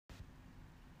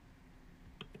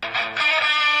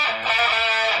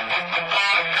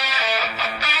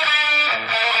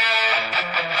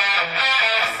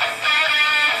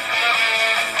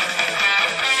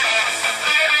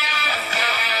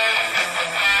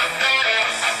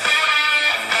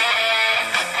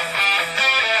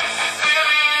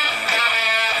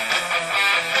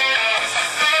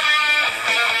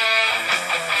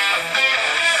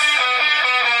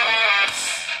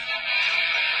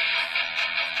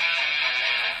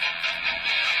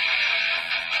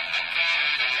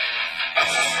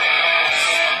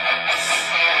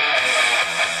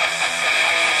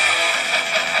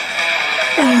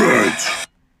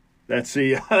That's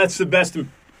the best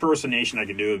impersonation I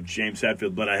can do of James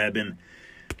Hetfield, but I have been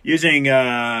using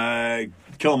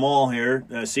Kill 'Em All here,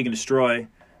 Seek and Destroy,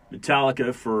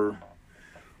 Metallica for,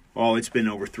 it's been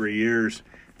over 3 years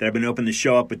that I've been opening the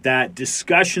show up with that.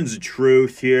 Discussions of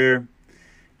Truth here.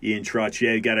 Ian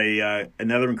Trottier got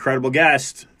another incredible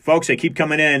guest. Folks, they keep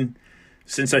coming in.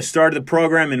 Since I started the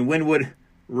program in Wynwood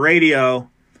Radio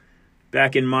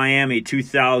back in Miami,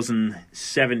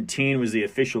 2017 was the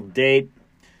official date.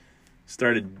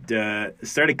 Started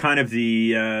kind of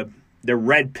the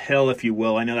red pill, if you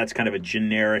will. I know that's kind of a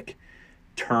generic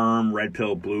term, red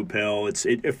pill, blue pill.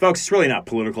 Folks, it's really not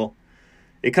political.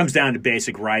 It comes down to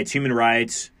basic rights, human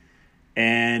rights,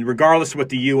 and regardless of what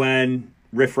the UN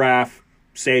riffraff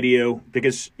say to you,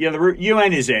 because the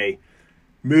UN is a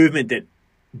movement that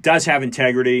does have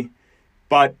integrity,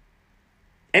 but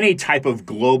any type of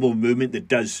global movement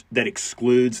that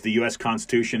excludes the U.S.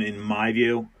 Constitution, in my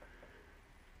view,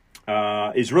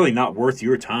 is really not worth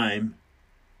your time.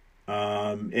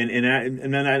 And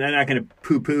I'm not going to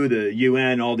poo-poo the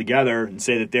UN altogether and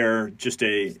say that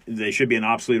they should be an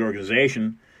obsolete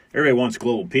organization. Everybody wants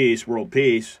global peace, world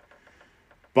peace.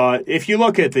 But if you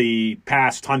look at the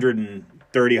past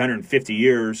 130, 150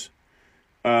 years,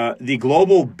 the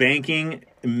global banking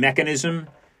mechanism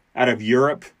out of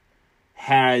Europe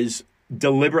has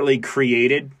deliberately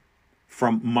created,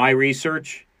 from my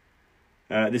research,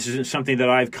 this isn't something that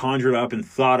I've conjured up and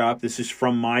thought up. This is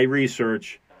from my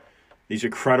research. These are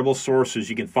credible sources.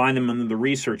 You can find them under the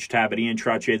research tab at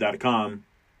iantrottier.com.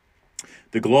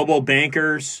 The global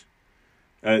bankers,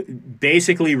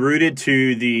 basically rooted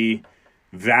to the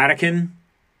Vatican,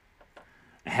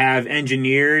 have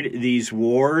engineered these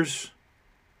wars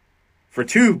for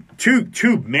two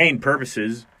main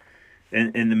purposes.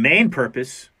 And the main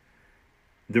purpose,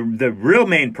 the real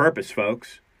main purpose,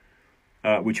 folks,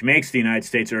 which makes the United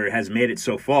States, or has made it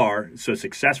so far, so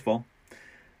successful,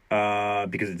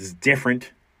 because it's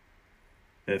different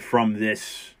from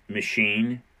this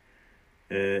machine,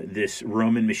 this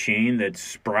Roman machine that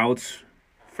sprouts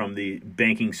from the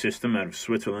banking system out of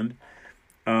Switzerland,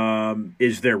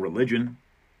 is their religion.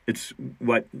 It's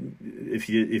what, if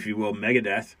you will,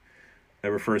 Megadeth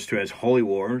refers to as holy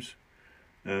wars.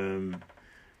 And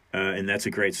that's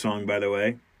a great song, by the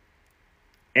way.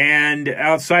 And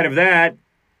outside of that,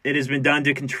 it has been done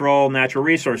to control natural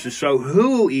resources. So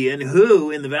who in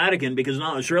the Vatican? Because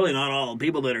surely not all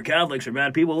people that are Catholics are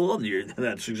bad people.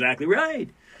 That's exactly right.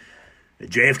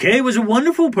 JFK was a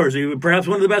wonderful person, perhaps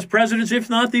one of the best presidents, if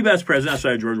not the best president,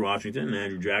 outside of George Washington and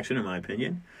Andrew Jackson, in my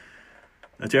opinion,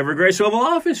 to ever grace Oval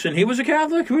Office. And he was a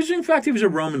Catholic. He was a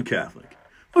Roman Catholic.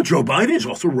 Well, Joe Biden is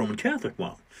also a Roman Catholic.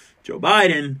 Well, Joe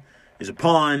Biden is a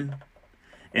pawn,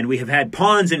 and we have had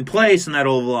pawns in place in that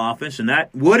Oval Office, and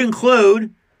that would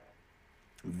include,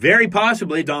 very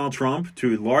possibly, Donald Trump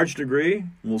to a large degree.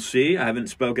 We'll see. I haven't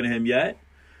spoken to him yet,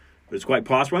 but it's quite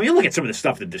possible. I mean, look at some of the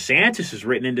stuff that DeSantis has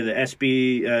written into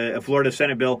the Florida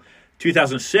Senate Bill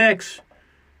 2006,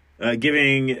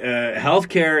 giving the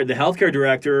healthcare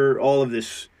director all of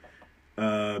this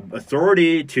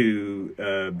authority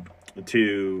to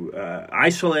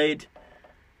isolate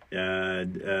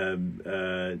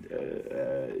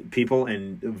people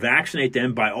and vaccinate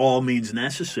them by all means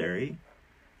necessary.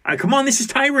 Come on, this is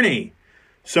tyranny.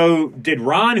 So did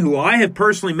Ron, who I have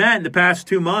personally met in the past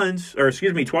 2 months,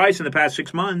 twice in the past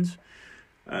 6 months,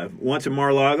 once in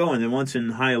Mar-a-Lago and then once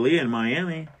in Hialeah in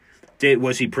Miami,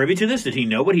 was he privy to this? Did he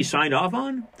know what he signed off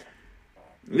on?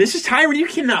 This is tyranny. You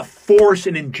cannot force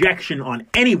an injection on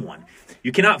anyone.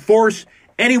 You cannot force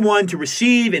anyone to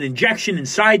receive an injection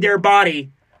inside their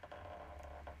body.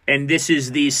 And this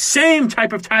is the same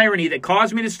type of tyranny that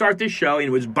caused me to start this show, and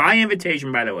it was by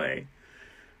invitation, by the way,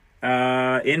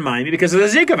 in Miami, because of the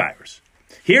Zika virus.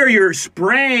 Here you're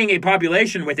spraying a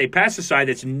population with a pesticide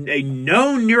that's a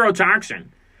known neurotoxin,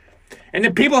 and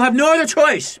the people have no other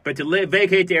choice but to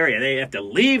vacate the area. They have to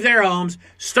leave their homes,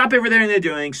 stop everything they're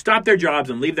doing, stop their jobs,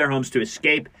 and leave their homes to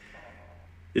escape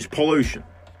this pollution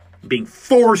being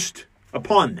forced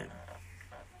upon them.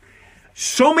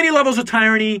 So many levels of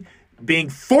tyranny being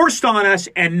forced on us,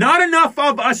 and not enough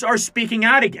of us are speaking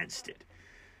out against it.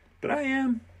 But I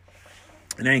am.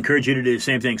 And I encourage you to do the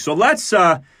same thing. So let's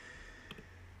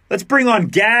bring on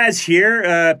Gaz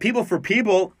here. People for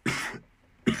People.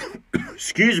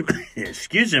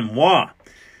 Excusez-moi.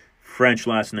 French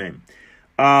last name.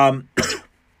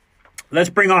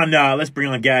 Let's bring on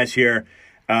Gaz here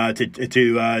to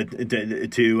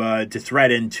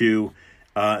thread into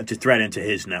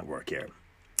his network here.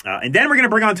 And then we're going to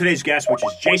bring on today's guest, which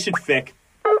is Jason Fick.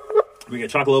 We're going to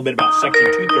talk a little bit about Section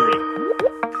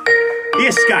 230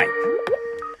 via Skype.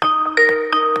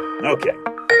 Okay.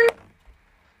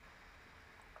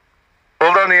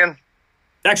 on, Ian.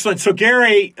 Excellent. So,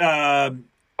 Gary...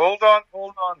 Hold on.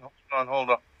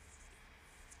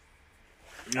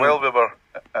 No.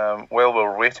 While we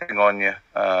were waiting on you,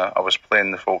 I was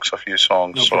playing the folks a few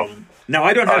songs. No problem. Now,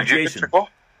 I don't have you Jason. good to go?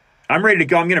 I'm ready to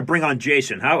go. I'm going to bring on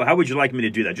Jason. How would you like me to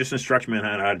do that? Just instruct me on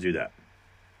how to do that.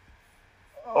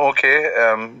 Okay.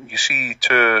 You see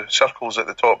two circles at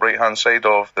the top right-hand side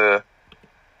of the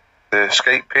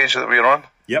Skype page that we're on?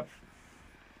 Yep.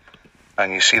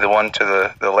 And you see the one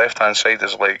to the left-hand side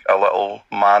is like a little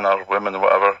man or woman or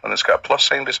whatever, and it's got a plus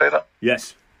sign beside it?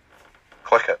 Yes.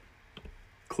 Click it.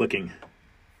 Clicking.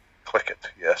 Click it.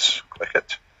 Yes, click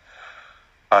it.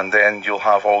 And then you'll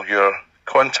have all your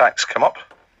contacts come up.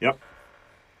 Yep.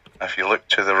 If you look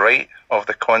to the right of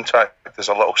the contact, there's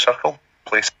a little circle.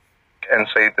 Place it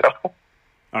inside the circle.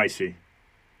 I see.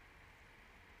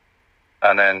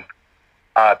 And then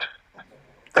add.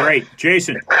 Great.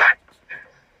 Jason.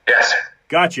 Yes.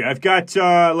 Gotcha. I've got,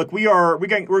 look, we're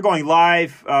going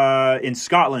live in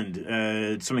Scotland.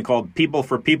 It's something called People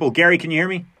for People. Gary, can you hear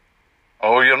me?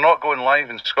 Oh, you're not going live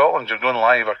in Scotland. You're going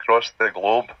live across the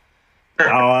globe.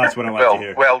 Oh, that's what I like to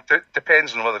hear. Well,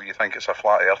 depends on whether you think it's a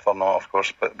flat earth or not, of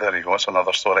course, but there you go. It's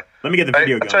another story. Let me get the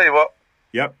video going. I'll tell you what.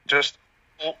 Yep. Just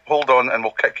hold on and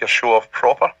we'll kick your show off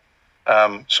proper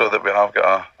so that we have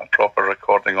got a proper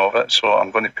recording of it. So I'm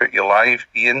going to put you live,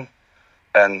 Ian,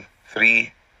 in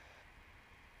 3,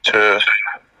 2,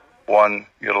 1.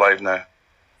 You're live now.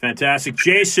 Fantastic.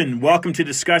 Jason, welcome to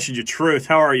Discussions of Truth.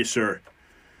 How are you, sir?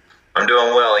 I'm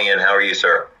doing well, Ian. How are you,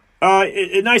 sir?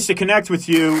 Nice to connect with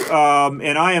you.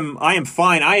 And I am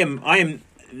fine. I am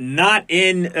not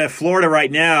in Florida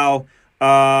right now.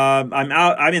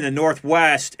 I'm in the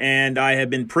Northwest, and I have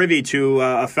been privy to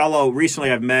a fellow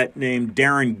recently I've met named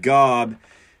Darren Gobb.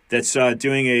 That's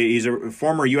he's a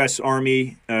former U.S.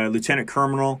 Army lieutenant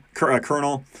colonel,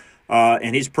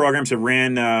 and his programs have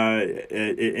ran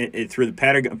through the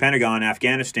Pentagon,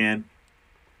 Afghanistan.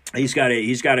 He's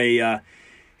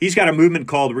got a movement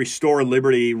called Restore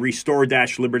Liberty,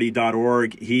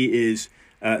 restore-liberty.org. He is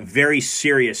very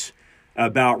serious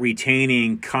about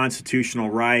retaining constitutional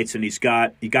rights, and he's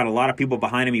got a lot of people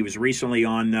behind him. He was recently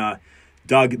on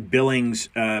Doug Billings'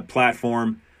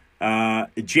 platform.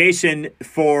 Jason,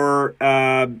 for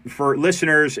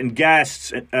listeners and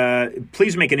guests,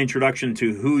 please make an introduction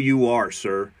to who you are,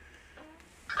 sir.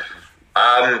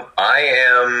 I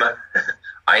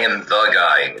am the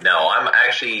guy. No, I'm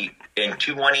actually, in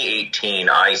 2018,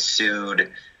 I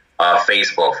sued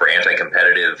Facebook for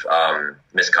anti-competitive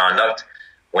misconduct.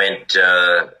 Went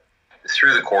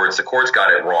through the courts. The courts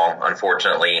got it wrong,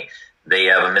 unfortunately. They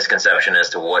have a misconception as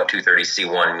to what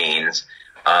 230C1 means.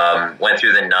 Went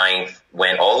through the ninth,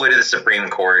 went all the way to the Supreme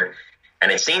Court,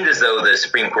 and it seemed as though the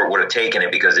Supreme Court would have taken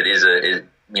it because it is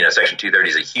Section 230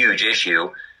 is a huge issue,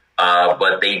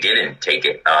 but they didn't take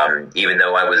it, even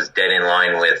though I was dead in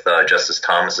line with Justice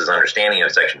Thomas's understanding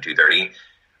of Section 230.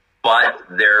 But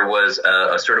there was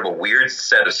a sort of a weird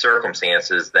set of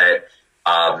circumstances that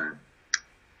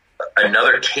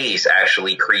another case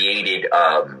actually created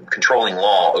controlling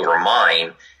law over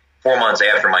mine. 4 months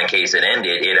after my case had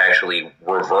ended, it actually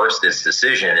reversed its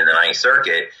decision in the Ninth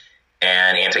Circuit,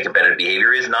 and anti-competitive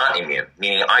behavior is not immune,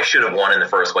 meaning I should have won in the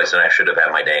first place and I should have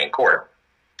had my day in court.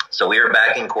 So we are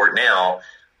back in court now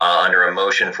under a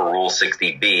motion for Rule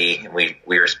 60B.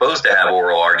 We are supposed to have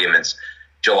oral arguments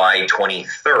July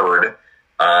 23rd,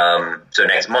 so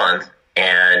next month,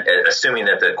 and assuming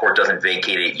that the court doesn't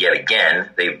vacate it yet again,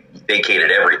 they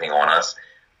vacated everything on us.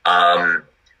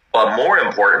 But more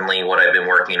importantly, what I've been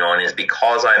working on is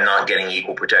because I'm not getting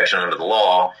equal protection under the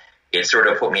law, it sort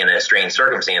of put me in a strange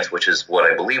circumstance, which is what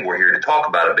I believe we're here to talk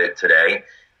about a bit today.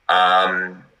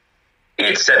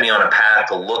 It set me on a path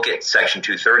to look at Section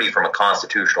 230 from a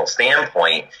constitutional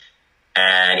standpoint.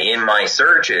 And in my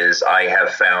searches, I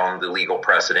have found the legal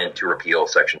precedent to repeal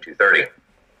Section 230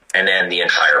 and end the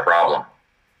entire problem.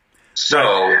 So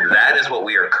that is what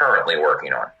we are currently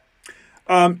working on.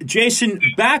 Jason,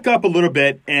 back up a little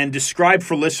bit and describe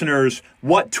for listeners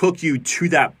what took you to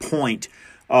that point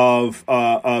of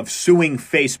suing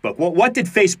Facebook. What did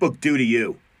Facebook do to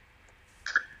you?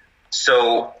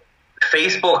 So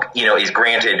Facebook, is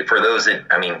granted, for those that,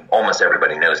 almost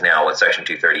everybody knows now what Section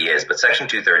 230 is, but Section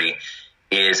 230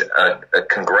 is a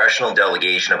congressional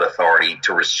delegation of authority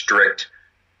to restrict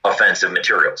offensive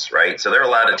materials, right? So they're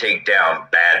allowed to take down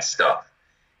bad stuff.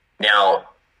 Now,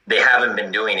 they haven't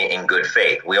been doing it in good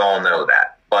faith. We all know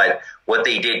that. But what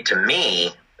they did to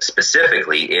me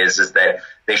specifically is that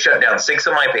they shut down 6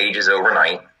 of my pages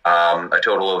overnight, a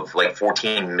total of like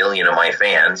 14 million of my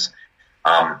fans.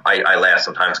 I laugh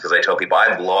sometimes because I tell people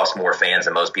I've lost more fans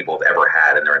than most people have ever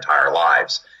had in their entire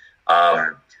lives.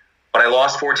 but I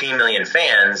lost 14 million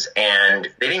fans, and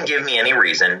they didn't give me any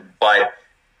reason, but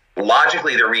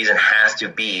logically the reason has to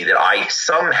be that I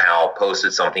somehow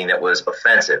posted something that was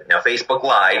offensive. Now, Facebook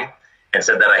lied and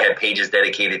said that I had pages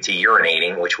dedicated to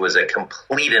urinating, which was a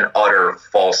complete and utter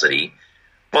falsity.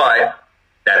 But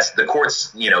that's the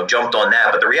courts, jumped on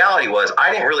that. But the reality was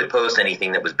I didn't really post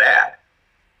anything that was bad.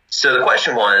 So the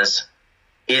question was,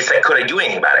 could I do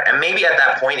anything about it? And maybe at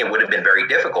that point it would have been very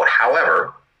difficult.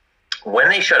 However, when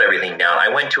they shut everything down, I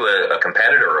went to a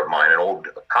competitor of mine, an old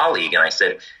colleague, and I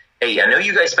said, hey, I know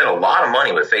you guys spend a lot of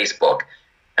money with Facebook,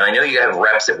 and I know you have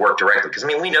reps that work directly, because,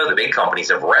 we know the big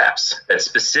companies have reps that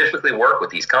specifically work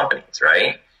with these companies,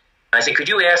 right? And I said, could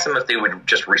you ask them if they would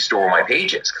just restore my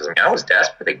pages? Because I was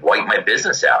desperate. They wiped my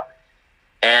business out.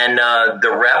 And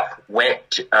the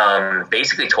rep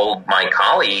basically told my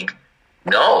colleague,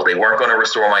 no, they weren't going to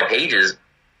restore my pages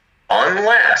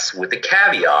unless, with the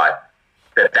caveat,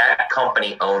 that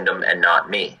company owned them and not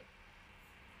me.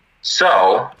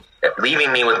 So,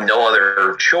 leaving me with no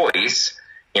other choice,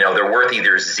 they're worth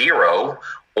either zero,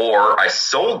 or I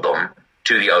sold them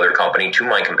to the other company, to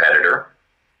my competitor.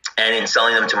 And in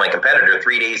selling them to my competitor,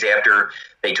 3 days after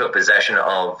they took possession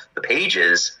of the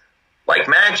pages, like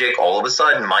magic, all of a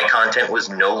sudden my content was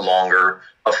no longer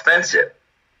offensive.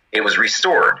 It was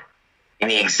restored in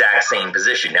the exact same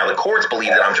position. Now, the courts believe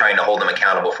that I'm trying to hold them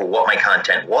accountable for what my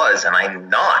content was, and I'm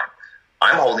not.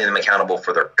 I'm holding them accountable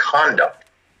for their conduct.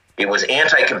 It was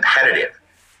anti-competitive.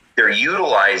 They're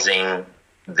utilizing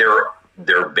their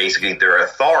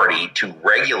authority to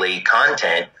regulate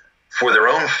content for their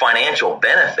own financial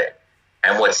benefit.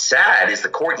 And what's sad is the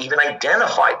court even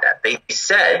identified that. They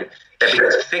said that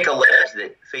because FIC alleged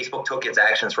that Facebook took its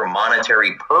actions for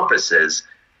monetary purposes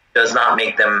does not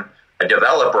make them a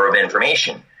developer of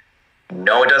information.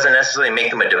 No, it doesn't necessarily make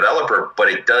them a developer, but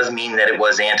it does mean that it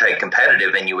was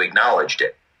anti-competitive and you acknowledged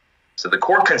it. So the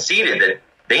court conceded that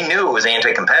they knew it was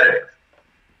anti-competitive.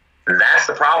 And that's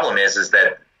the problem is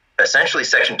that essentially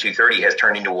Section 230 has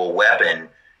turned into a weapon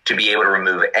to be able to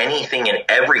remove anything and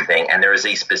everything, and there is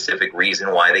a specific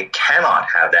reason why they cannot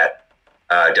have that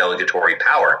delegatory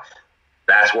power.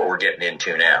 That's what we're getting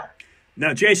into now.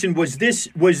 Now, Jason,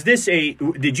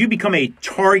 did you become a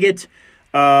target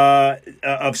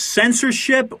of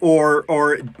censorship, or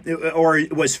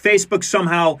was Facebook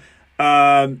somehow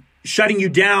shutting you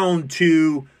down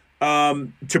to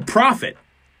profit,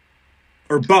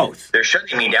 or both? They're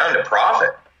shutting me down to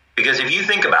profit, because if you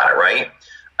think about it, right,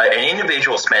 an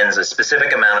individual spends a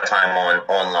specific amount of time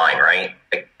online, right?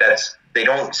 They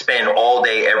don't spend all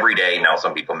day every day. Now,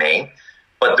 some people may.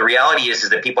 But the reality is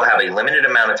that people have a limited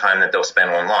amount of time that they'll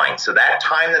spend online. So that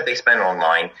time that they spend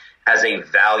online has a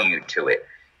value to it.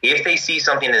 If they see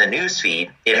something in the news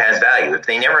feed, it has value. If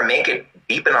they never make it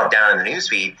deep enough down in the news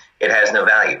feed, it has no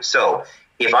value. So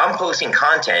if I'm posting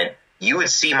content, you would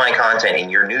see my content in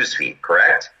your news feed,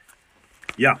 correct?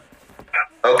 Yeah.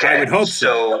 Okay. I would hope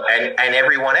so. And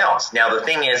everyone else. Now, the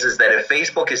thing is that if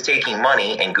Facebook is taking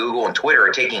money and Google and Twitter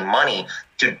are taking money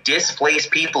to displace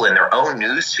people in their own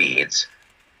news feeds,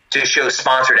 to show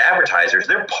sponsored advertisers,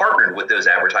 they're partnered with those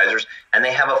advertisers, and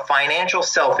they have a financial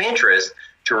self-interest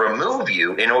to remove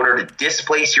you in order to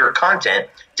displace your content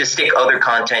to stick other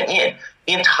content in.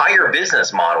 The entire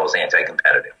business model is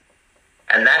anti-competitive.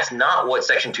 And that's not what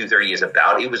Section 230 is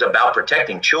about. It was about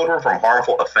protecting children from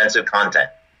harmful, offensive content.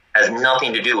 It has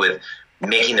nothing to do with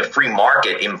making the free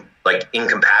market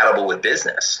incompatible with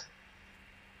business.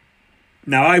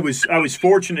 Now, I was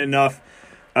fortunate enough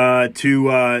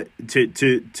to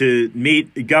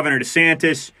meet Governor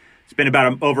DeSantis. It's been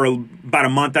about a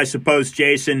month, I suppose,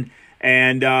 Jason.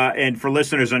 And for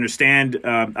listeners to understand,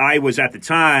 I was at the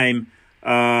time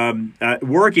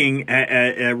working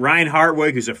at Ryan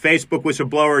Hartwig, who's a Facebook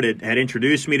whistleblower, that had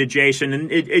introduced me to Jason,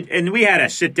 and we had a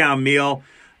sit down meal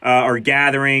or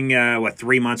gathering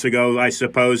 3 months ago, I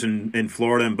suppose, in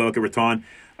Florida, in Boca Raton,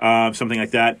 something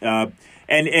like that.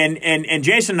 And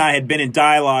Jason and I had been in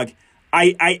dialogue.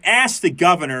 I asked the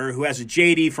governor, who has a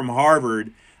JD from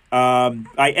Harvard,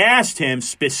 I asked him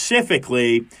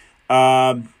specifically,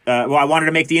 I wanted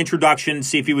to make the introduction,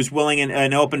 see if he was willing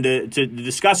and open to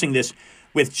discussing this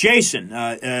with Jason.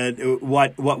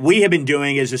 What we have been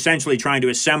doing is essentially trying to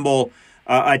assemble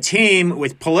a team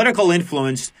with political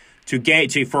influence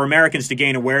for Americans to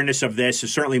gain awareness of this. So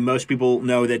certainly most people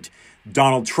know that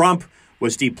Donald Trump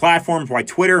was deplatformed by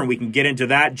Twitter, and we can get into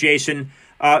that, Jason.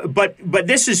 But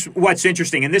this is what's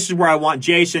interesting, and this is where I want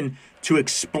Jason to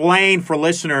explain for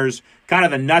listeners kind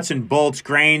of the nuts and bolts,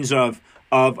 grains of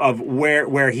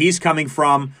where he's coming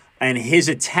from and his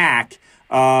attack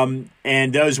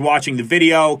And those watching the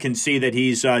video can see that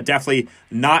he's definitely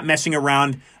not messing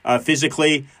around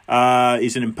physically.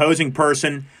 He's an imposing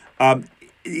person.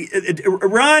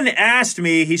 Ron asked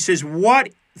me, he says, what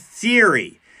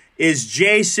theory is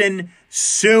Jason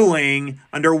suing?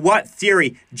 Under what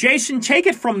theory? Jason, take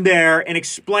it from there and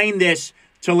explain this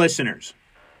to listeners.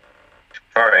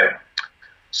 All right.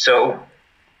 So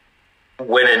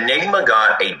when Enigma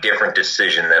got a different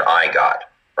decision than I got,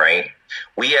 right,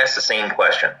 we asked the same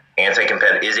question. Is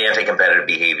anti-competitive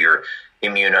behavior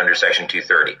immune under Section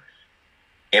 230?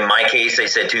 In my case, they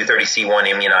said 230C1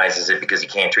 immunizes it because you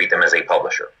can't treat them as a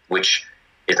publisher, which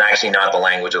is actually not the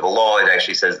language of the law. It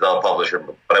actually says the publisher,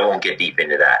 but I won't get deep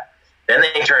into that. Then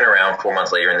they turn around 4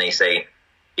 months later and they say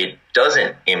it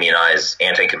doesn't immunize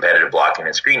anti-competitive blocking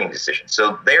and screening decisions.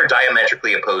 So they're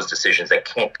diametrically opposed decisions that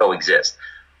can't coexist.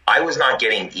 I was not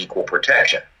getting equal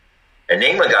protection.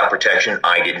 Enigma got protection.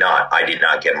 I did not. I did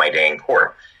not get my day in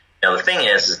court. Now, the thing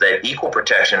is that equal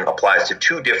protection applies to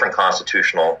two different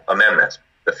constitutional amendments,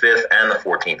 the 5th and the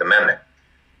 14th Amendment.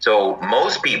 So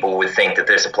most people would think that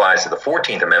this applies to the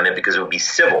 14th Amendment because it would be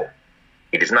civil.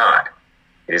 It is not.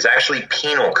 It is actually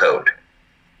penal code.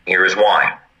 Here is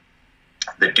why.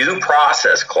 The Due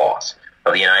Process Clause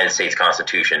of the United States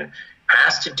Constitution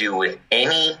has to do with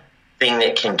anything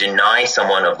that can deny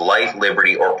someone of life,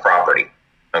 liberty, or property.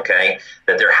 Okay?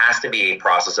 That there has to be a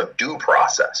process of due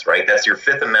process, right? That's your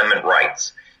Fifth Amendment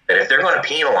rights. That if they're going to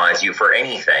penalize you for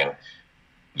anything,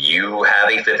 you have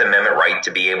a Fifth Amendment right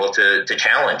to be able to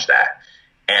challenge that.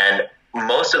 And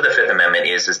most of the Fifth Amendment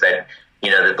is that,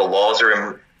 that the laws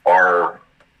are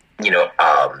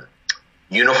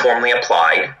uniformly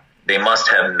applied. They must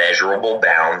have measurable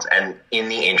bounds and in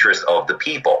the interest of the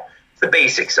people. It's the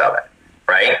basics of it,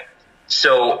 right?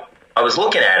 So I was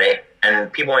looking at it,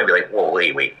 and people might be like, well,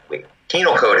 wait.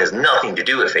 Penal code has nothing to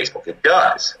do with Facebook. It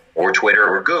does, or Twitter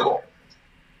or Google.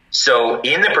 So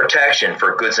in the protection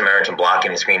for Good Samaritan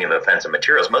blocking and screening of offensive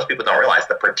materials, most people don't realize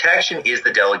the protection is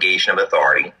the delegation of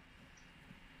authority.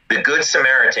 The Good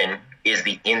Samaritan is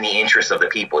in the interest of the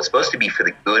people. It's supposed to be for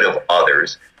the good of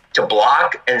others to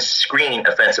block and screen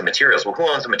offensive materials. Well, who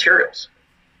owns the materials?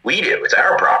 We do. It's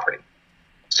our property.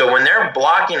 So when they're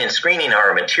blocking and screening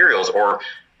our materials or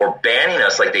banning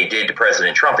us like they did to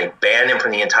President Trump, they banned him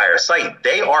from the entire site.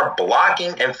 They are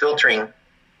blocking and filtering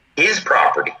his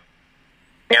property.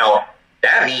 Now,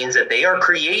 that means that they are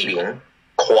creating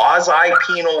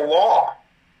quasi-penal law,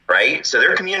 right? So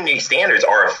their community standards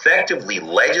are effectively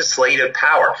legislative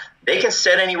power. They can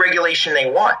set any regulation they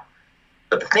want.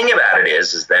 But the thing about it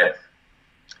is that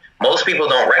most people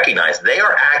don't recognize they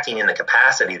are acting in the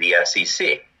capacity of the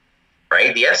FCC,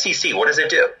 right? The FCC, what does it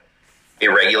do? It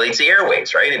regulates the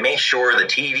airwaves, right? It makes sure the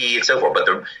TV and so forth. But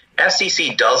the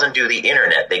FCC doesn't do the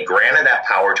internet. They granted that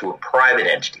power to a private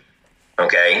entity,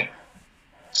 okay?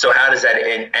 So how does that,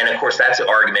 and of course that's an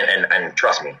argument, and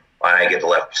trust me, I get the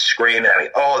left screaming at me,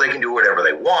 oh, they can do whatever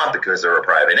they want because they're a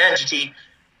private entity.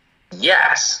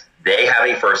 Yes, they have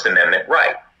a First Amendment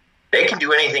right. They can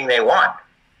do anything they want.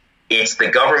 It's the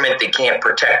government that can't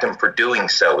protect them for doing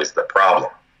so is the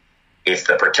problem. It's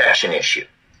the protection issue.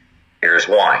 Here's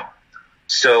why.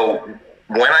 So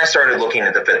when I started looking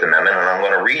at the Fifth Amendment, and I'm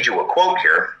going to read you a quote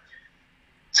here.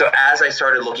 So as I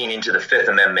started looking into the Fifth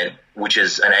Amendment, which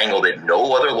is an angle that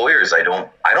no other lawyers, I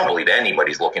don't believe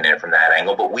anybody's looking at it from that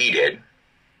angle, but we did.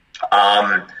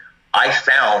 I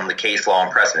found the case law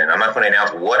and precedent. I'm not going to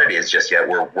announce what it is just yet.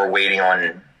 We're waiting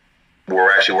on.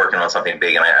 We're actually working on something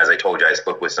big, and as I told you, I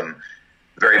spoke with some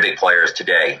very big players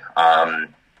today.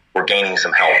 We're gaining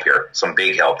some help here, some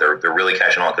big help. They're really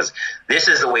catching on because this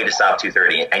is the way to stop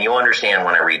 230, and you'll understand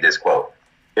when I read this quote.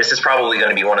 This is probably going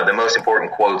to be one of the most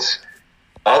important quotes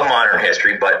of modern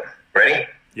history, but ready?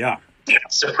 Yeah. The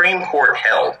Supreme Court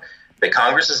held that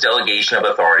Congress's delegation of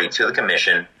authority to the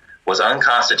commission was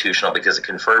unconstitutional because it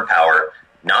conferred power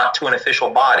not to an official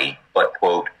body, but,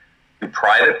 quote, to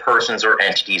private persons or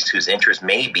entities whose interests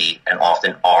may be and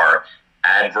often are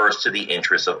adverse to the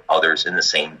interests of others in the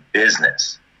same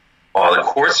business. While the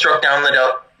court struck down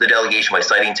the delegation by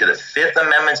citing to the Fifth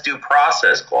Amendment's Due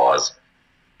Process Clause,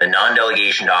 the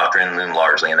non-delegation doctrine loomed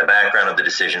largely in the background of the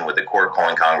decision, with the court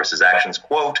calling Congress's actions,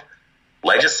 quote,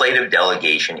 legislative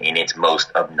delegation in its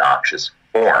most obnoxious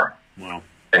form. Wow.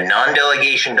 The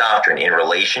non-delegation doctrine in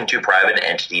relation to private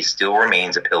entities still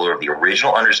remains a pillar of the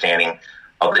original understanding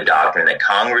of the doctrine that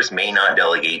Congress may not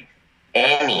delegate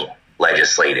any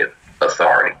legislative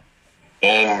authority.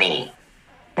 Any.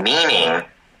 Meaning,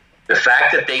 the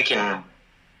fact that they can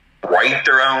write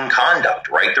their own conduct,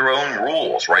 write their own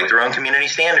rules, write their own community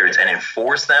standards, and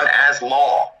enforce them as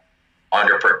law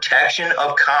under protection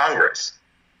of Congress.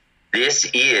 This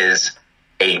is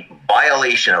a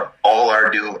violation of all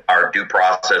our due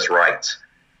process rights.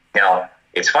 Now,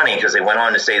 it's funny because they went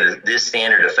on to say that this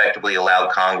standard effectively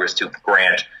allowed Congress to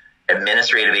grant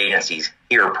administrative agencies,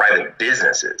 here private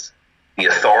businesses, the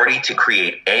authority to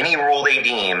create any rule they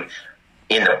deem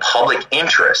in the public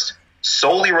interest,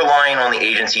 solely relying on the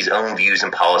agency's own views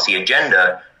and policy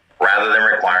agenda, rather than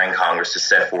requiring Congress to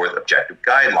set forth objective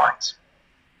guidelines.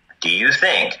 Do you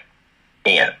think,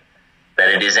 Ian, that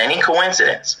it is any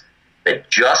coincidence that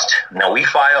now we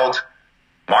filed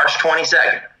March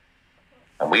 22nd,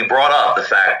 and we brought up the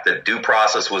fact that due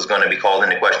process was going to be called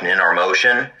into question in our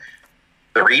motion.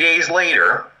 3 days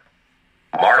later,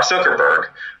 Mark Zuckerberg,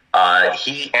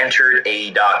 he entered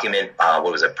a document,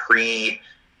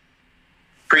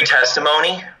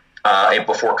 pre-testimony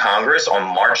before Congress on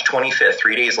March 25th,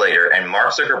 3 days later, and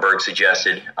Mark Zuckerberg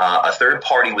suggested a third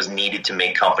party was needed to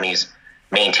make companies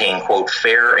maintain, quote,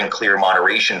 fair and clear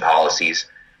moderation policies,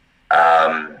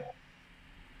 while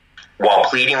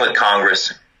pleading with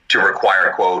Congress to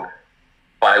require, quote,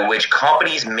 by which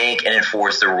companies make and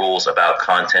enforce the rules about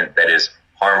content that is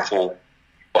harmful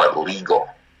but legal.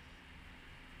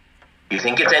 Do you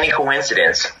think it's any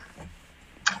coincidence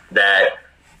that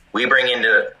we bring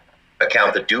into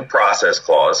account the due process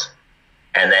clause,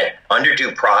 and that under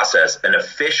due process, an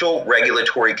official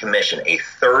regulatory commission, a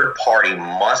third party,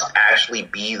 must actually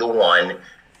be the one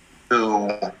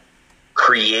who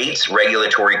creates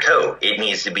regulatory code? It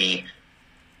needs to be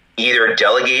either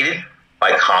delegated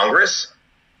by Congress,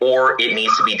 or it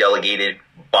needs to be delegated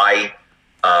by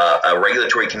a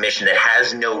regulatory commission that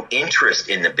has no interest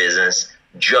in the business,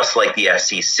 just like the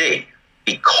FCC.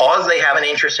 Because they have an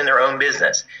interest in their own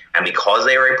business, and because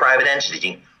they are a private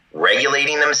entity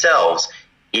regulating themselves,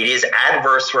 it is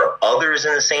adverse for others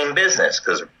in the same business.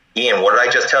 Because, Ian, what did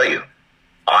I just tell you?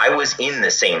 I was in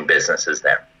the same business as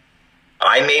them.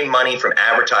 I made money from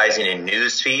advertising in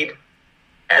Newsfeed,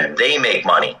 and they make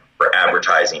money for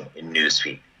advertising in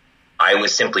Newsfeed. I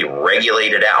was simply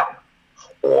regulated out.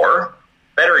 Or,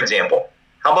 better example,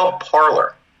 how about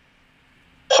Parler?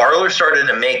 Parler started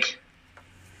to make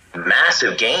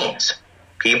massive gains.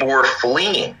 People were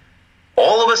fleeing.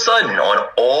 All of a sudden, on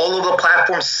all of the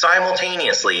platforms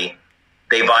simultaneously,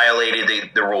 they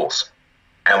violated the rules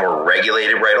and were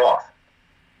regulated right off.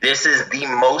 This is the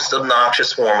most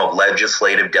obnoxious form of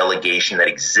legislative delegation that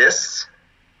exists,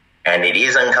 and it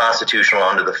is unconstitutional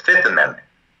under the Fifth Amendment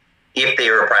if they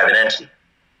are a private entity.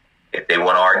 If they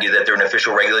want to argue that they're an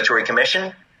official regulatory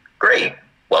commission, great.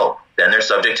 Well, then they're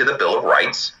subject to the Bill of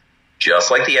Rights,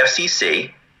 just like the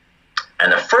FCC,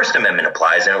 and the First Amendment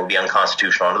applies, and it would be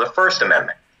unconstitutional under the First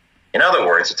Amendment. In other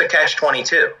words, it's a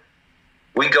catch-22.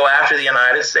 We go after the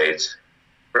United States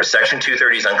for Section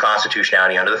 230's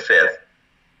unconstitutionality under the Fifth.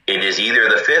 It is either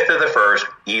the Fifth or the First.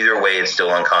 Either way, it's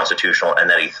still unconstitutional, and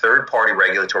that a third-party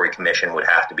regulatory commission would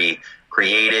have to be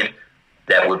created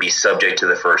that would be subject to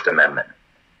the First Amendment.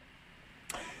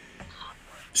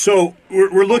 So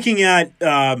we're looking at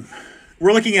a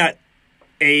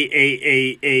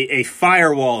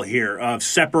firewall here of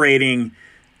separating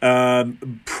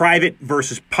private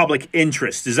versus public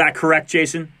interest. Is that correct,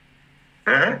 Jason?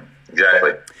 Mm-hmm.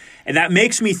 Exactly. And that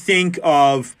makes me think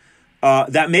of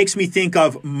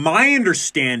my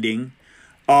understanding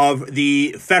of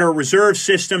the Federal Reserve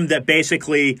System that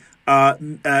basically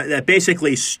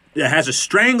has a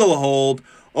stranglehold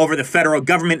over the federal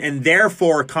government and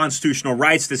therefore constitutional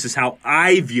rights. This is how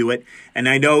I view it. And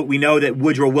we know that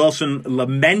Woodrow Wilson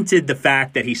lamented the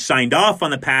fact that he signed off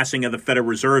on the passing of the Federal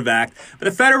Reserve Act. But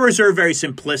the Federal Reserve,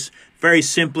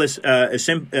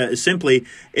 simply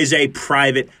is a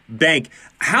private bank.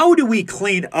 How do we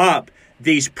clean up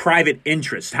these private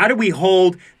interests? How do we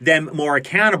hold them more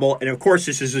accountable? And of course,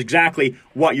 this is exactly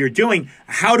what you're doing.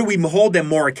 How do we hold them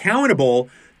more accountable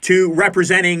to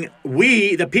representing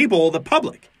we, the people, the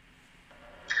public?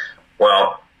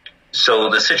 Well, so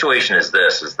the situation is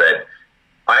this, is that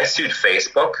I sued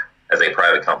Facebook as a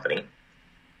private company.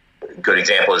 A good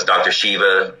example is Dr.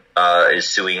 Shiva is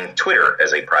suing Twitter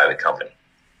as a private company.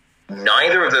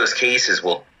 Neither of those cases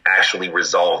will actually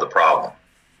resolve the problem.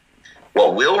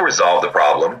 What will resolve the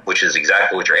problem, which is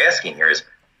exactly what you're asking here, is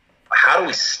how do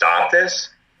we stop this?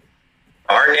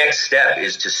 Our next step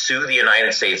is to sue the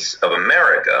United States of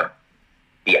America,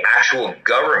 the actual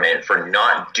government, for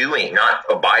not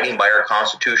abiding by our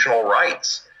constitutional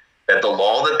rights. That the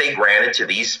law that they granted to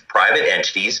these private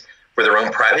entities for their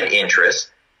own private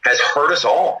interests has hurt us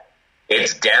all.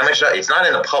 It's damaged us. It's not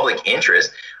in the public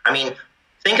interest. I mean,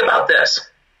 think about this.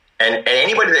 And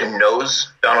anybody that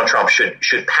knows Donald Trump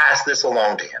should pass this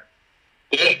along to him.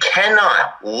 It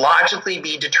cannot logically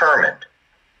be determined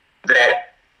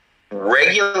that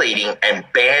regulating and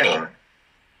banning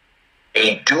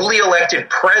A duly elected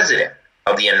president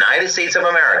of the United States of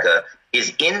America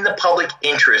is in the public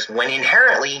interest when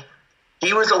inherently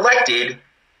he was elected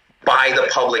by the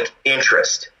public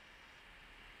interest.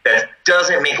 That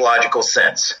doesn't make logical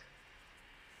sense.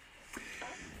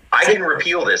 I can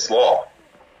repeal this law.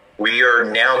 We are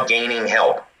now gaining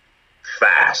help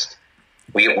fast.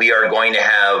 We are going to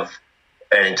have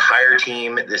an entire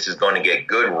team. This is going to get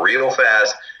good real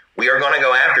fast. We are going to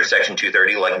go after Section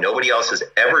 230 like nobody else has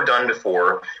ever done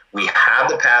before. We have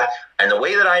the path. And the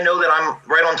way that I know that I'm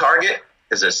right on target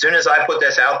is as soon as I put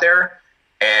this out there,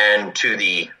 and to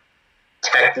the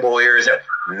tech lawyers,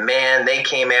 man, they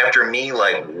came after me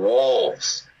like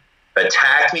wolves,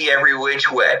 attacked me every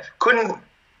which way. Couldn't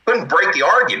break the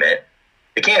argument.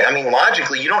 They can't. I mean,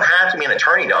 logically, you don't have to be an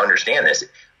attorney to understand this.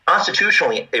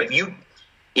 Constitutionally,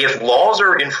 if laws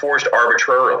are enforced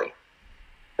arbitrarily,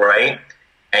 right,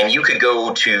 and you could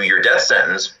go to your death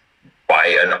sentence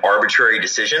by an arbitrary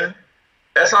decision,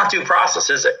 that's not due process,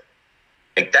 is it?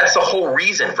 Like, that's the whole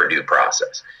reason for due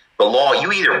process. The law,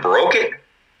 you either broke it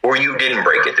or you didn't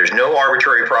break it. There's no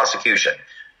arbitrary prosecution.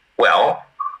 Well,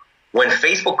 when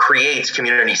Facebook creates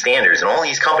community standards and all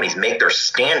these companies make their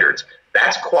standards,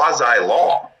 that's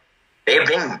quasi-law. They have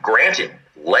been granted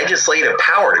legislative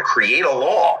power to create a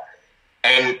law.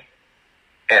 And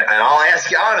I'll ask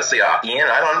you honestly, Ian,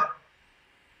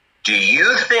 do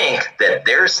you think that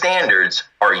their standards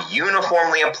are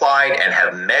uniformly applied and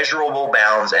have measurable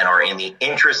bounds and are in the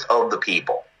interest of the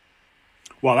people?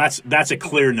 Well, that's a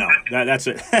clear no. That's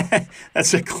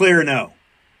a clear no.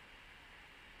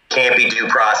 Can't be due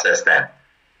process then.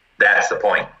 That's the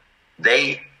point.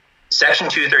 Section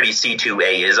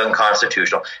 230C2A is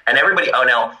unconstitutional. And everybody,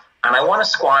 and I want to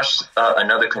squash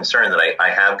another concern that I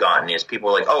have gotten is people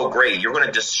are like, oh, great, you're going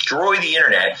to destroy the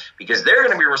internet because they're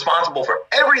going to be responsible for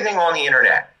everything on the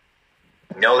internet.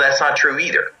 No, that's not true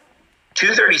either.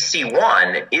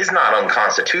 230C1 is not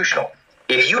unconstitutional.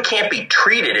 If you can't be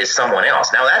treated as someone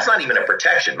else, now that's not even a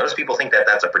protection. Most people think that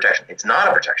that's a protection. It's not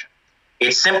a protection.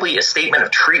 It's simply a statement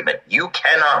of treatment. You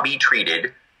cannot be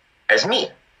treated as me.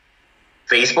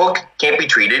 Facebook can't be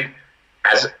treated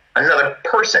as another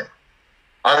person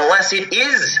unless it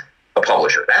is a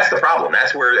publisher. That's the problem.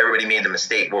 That's where everybody made the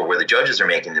mistake, or where the judges are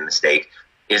making the mistake,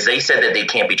 is they said that they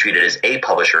can't be treated as a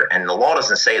publisher, and the law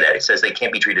doesn't say that. It says they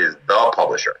can't be treated as the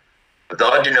publisher.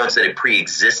 The denotes that it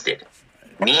pre-existed,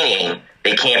 meaning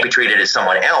they can't be treated as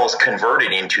someone else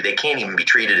converted into, they can't even be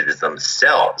treated as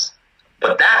themselves.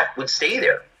 But that would stay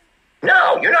there.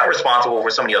 No, you're not responsible for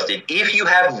what somebody else did if you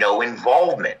have no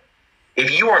involvement.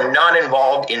 If you are not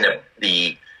involved in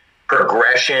the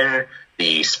progression,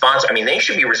 the sponsor, they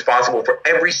should be responsible for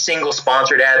every single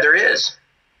sponsored ad there is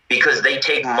because they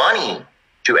take money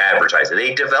to advertise it.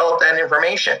 They develop that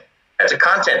information as a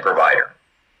content provider.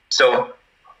 So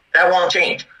that won't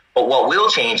change. But what will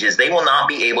change is they will not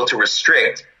be able to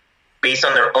restrict based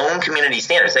on their own community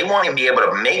standards. They won't even be able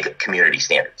to make community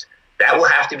standards. That will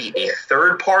have to be a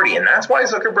third party, and that's why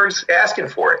Zuckerberg's asking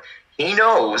for it. He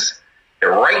knows that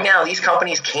right now these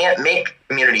companies can't make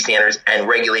community standards and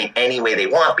regulate any way they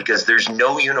want because there's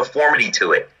no uniformity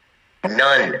to it.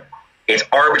 None. It's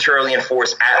arbitrarily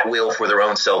enforced at will for their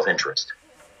own self-interest.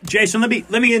 Jason, let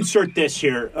me insert this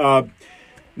here.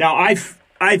 Now, I've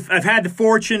had the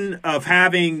fortune of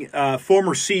having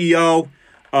former CEO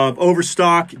of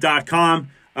Overstock.com,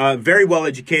 very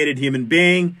well-educated human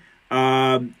being.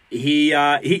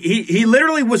 He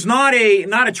literally was not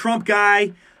a Trump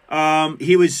guy.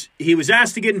 He was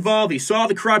asked to get involved. He saw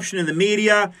the corruption in the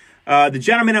media. The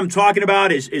gentleman I'm talking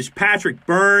about is Patrick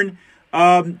Byrne.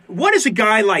 What does a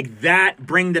guy like that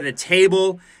bring to the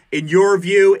table in your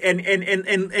view? And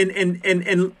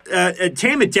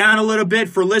tame it down a little bit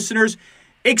for listeners.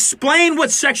 Explain what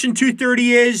Section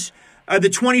 230 is, the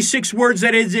 26 words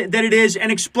that it is,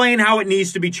 and explain how it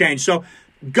needs to be changed. So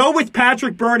go with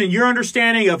Patrick Byrne and your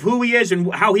understanding of who he is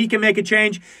and how he can make a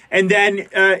change, and then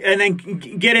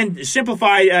get in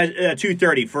simplify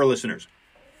 230 for listeners.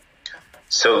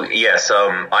 So yes,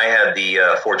 I had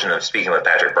the fortune of speaking with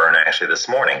Patrick Byrne actually this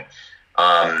morning,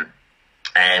 and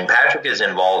Patrick is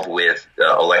involved with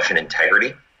election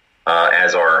integrity,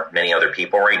 as are many other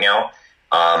people right now.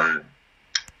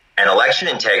 And election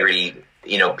integrity,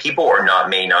 people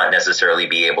may not necessarily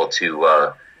be able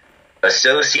to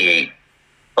associate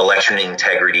election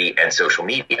integrity and social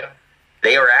media.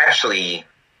 They are actually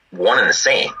one and the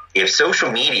same. If social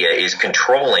media is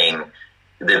controlling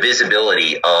the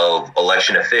visibility of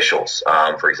election officials,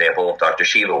 for example, Dr.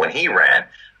 Shiva, when he ran,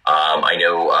 I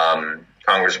know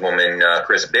Congresswoman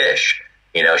Chris Bish,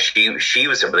 she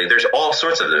was, there's all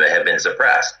sorts of them that have been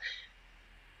suppressed.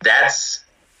 That's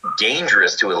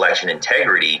dangerous to election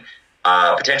integrity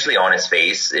potentially on its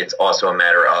face. It's also a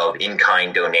matter of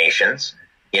in-kind donations.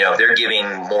 If they're giving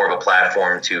more of a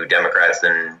platform to Democrats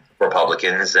than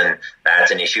Republicans, then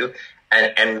that's an issue.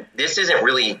 And this isn't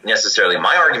really necessarily,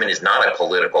 my argument is not a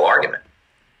political argument.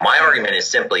 My argument is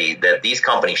simply that these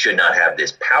companies should not have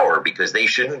this power because they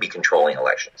shouldn't be controlling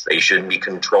elections. They shouldn't be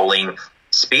controlling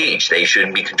speech. They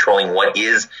shouldn't be controlling what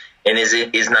is and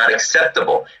is not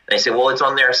acceptable. And they say, well, it's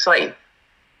on their site.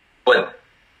 But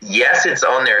yes, it's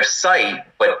on their site,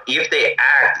 but if they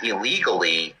act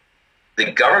illegally,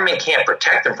 the government can't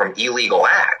protect them from illegal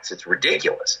acts. It's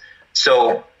ridiculous.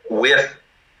 So with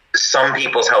some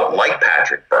people's help, like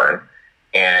Patrick Byrne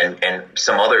and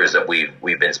some others that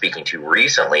we've been speaking to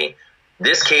recently,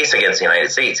 this case against the United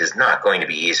States is not going to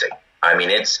be easy. I mean,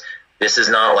 this is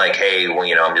not like, hey, well,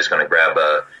 I'm just going to grab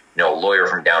a lawyer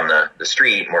from down the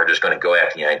street and we're just going to go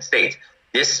after the United States.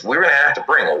 We're going to have to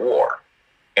bring a war.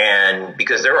 And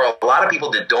because there are a lot of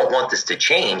people that don't want this to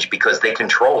change because they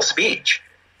control speech.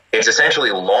 It's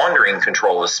essentially laundering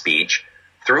control of speech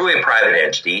through a private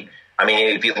entity. I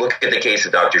mean, if you look at the case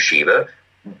of Dr. Shiva,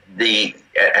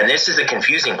 and this is the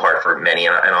confusing part for many,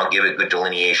 and I'll give a good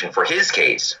delineation for his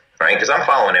case, right? Because I'm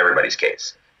following everybody's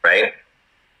case, right?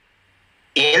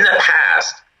 In the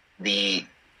past, the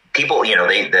people,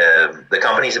 the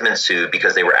companies have been sued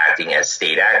because they were acting as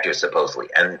state actors, supposedly,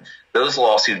 and those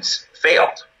lawsuits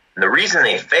failed. And the reason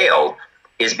they failed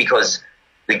is because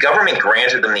the government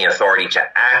granted them the authority to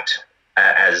act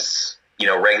as,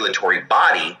 regulatory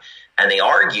body, and they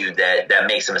argued that that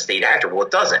makes them a state actor. Well,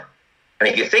 it doesn't. And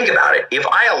if you think about it, if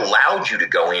I allowed you to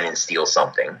go in and steal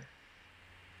something,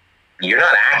 you're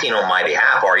not acting on my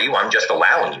behalf, are you? I'm just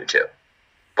allowing you to.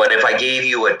 But if I gave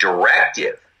you a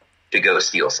directive to go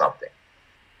steal something,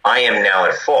 I am now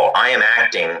at fault. I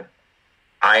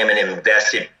am an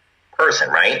invested person,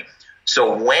 right?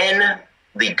 So when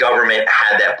the government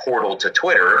had that portal to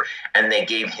Twitter and they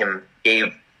gave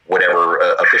whatever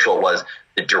official it was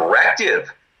the directive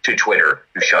to Twitter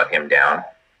to shut him down,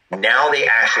 now they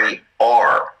actually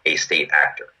are a state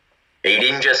actor. They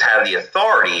didn't just have the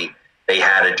authority, they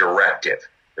had a directive.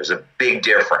 There's a big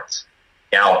difference.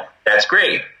 Now, that's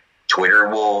great. Twitter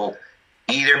will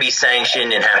either be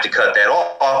sanctioned and have to cut that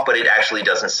off, but it actually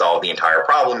doesn't solve the entire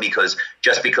problem because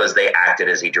just because they acted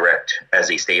as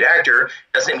a state actor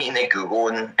doesn't mean that Google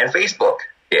and Facebook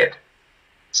did.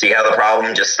 See how the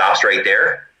problem just stops right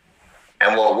there?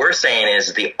 And what we're saying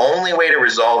is the only way to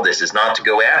resolve this is not to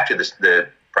go after the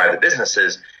private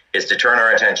businesses, is to turn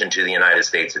our attention to the United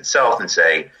States itself and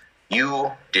say,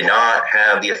 you did not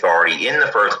have the authority in the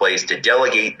first place to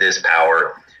delegate this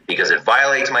power because it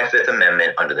violates my Fifth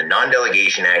Amendment under the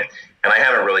Non-Delegation Act. And I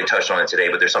haven't really touched on it today,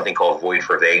 but there's something called void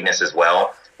for vagueness as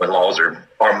well, when laws are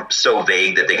so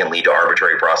vague that they can lead to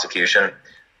arbitrary prosecution.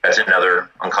 That's another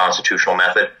unconstitutional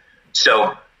method.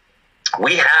 So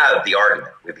we have the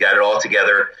argument. We've got it all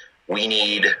together. We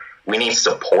need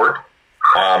support.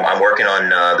 I'm working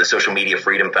on the Social Media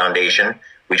Freedom Foundation.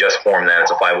 We just formed that.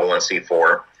 It's a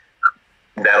 501c4.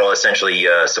 That'll essentially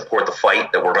support the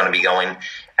fight that we're going to be going,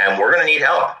 and we're going to need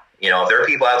help. If there are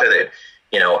people out there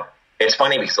that, it's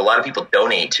funny because a lot of people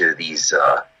donate to these,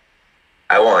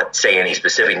 I won't say any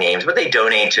specific names, but they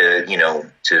donate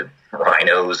to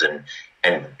rhinos and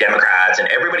Democrats and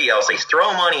everybody else. They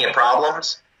throw money at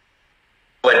problems,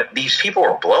 but these people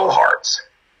are blowhards.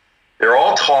 They're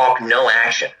all talk, no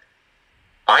action.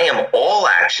 I am all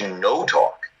action, no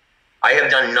talk. I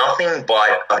have done nothing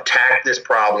but attack this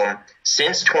problem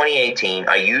since 2018.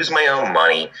 I use my own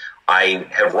money. I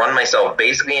have run myself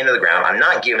basically into the ground. I'm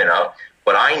not giving up,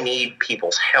 but I need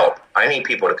people's help. I need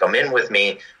people to come in with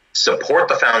me, support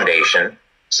the foundation,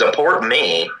 support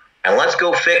me, and let's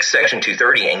go fix Section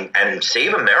 230 and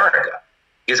save America.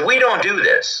 Because if we don't do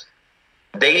this,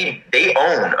 they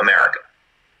own America.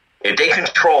 If they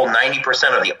control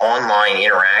 90% of the online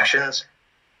interactions,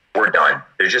 we're done.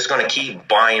 They're just going to keep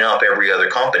buying up every other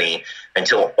company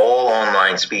until all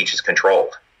online speech is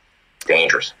controlled.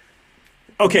 Dangerous.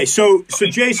 Okay, so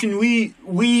Jason, we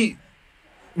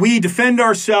defend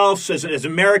ourselves as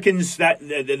Americans. That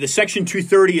the Section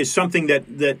 230 is something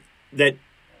that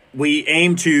we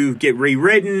aim to get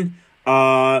rewritten.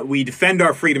 We defend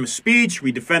our freedom of speech.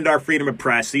 We defend our freedom of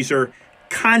press. These are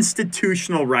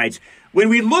constitutional rights. When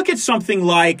we look at something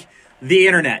like the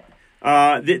internet,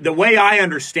 the way I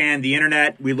understand the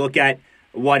internet, we look at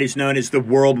what is known as the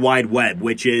World Wide Web,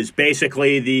 which is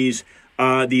basically these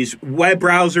web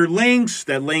browser links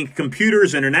that link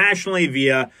computers internationally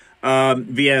via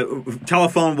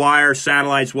telephone wire,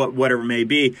 satellites, whatever it may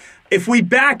be. If I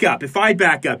back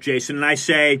up, Jason, and I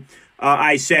say,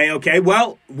 okay,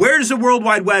 well, where does the World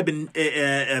Wide Web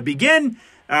begin?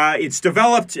 It's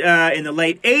developed in the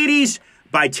late 80s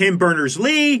by Tim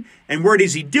Berners-Lee. And where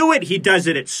does he do it? He does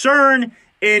it at CERN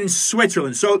in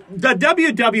Switzerland. So the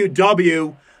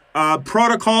WWW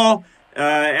protocol,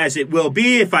 as it will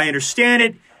be, if I understand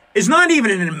it, is not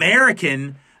even an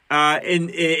American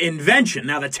invention.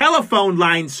 Now, the telephone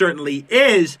line certainly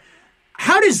is.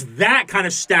 How does that kind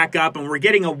of stack up? And we're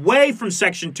getting away from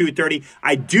Section 230.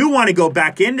 I do want to go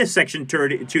back into Section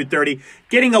 230,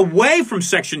 getting away from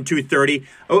Section 230.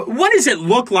 What does it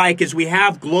look like as we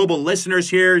have global listeners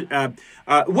here?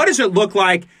 What does it look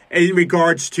like in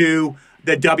regards to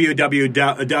the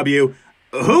WWW?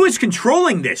 Who is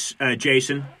controlling this,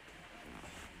 Jason?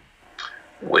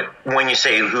 When you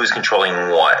say who's controlling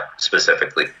what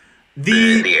specifically?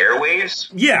 The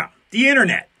airwaves? Yeah, the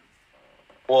internet.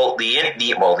 Well, the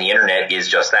internet is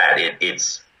just that.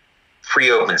 It's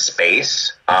free open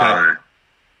space. Okay.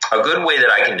 A good way that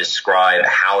I can describe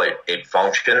how it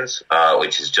functions,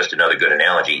 which is just another good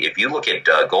analogy. If you look at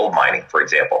gold mining, for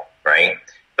example, right?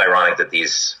 It's ironic that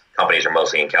these companies are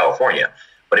mostly in California.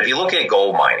 But if you look at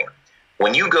gold mining,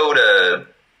 when you go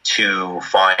to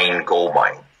find gold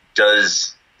mining,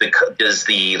 does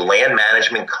the land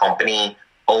management company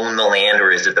own the land,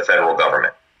 or is it the federal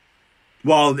government?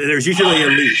 Well, there's usually a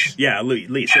lease. Yeah, a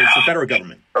lease. So it's the federal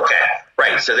government. Okay,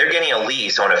 right. So they're getting a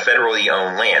lease on a federally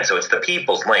owned land. So it's the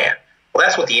people's land. Well,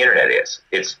 that's what the internet is.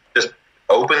 It's just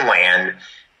open land.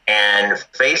 And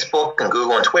Facebook and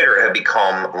Google and Twitter have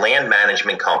become land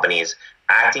management companies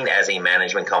acting as a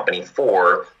management company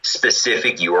for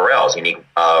specific URLs, unique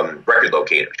record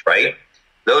locators, right?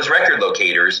 Those record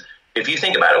locators, if you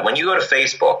think about it, when you go to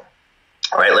Facebook,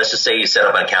 all right, let's just say you set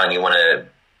up an account and you want to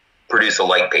produce a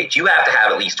like page. You have to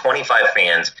have at least 25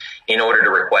 fans in order to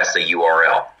request a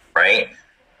URL, right?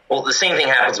 Well, the same thing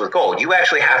happens with gold. You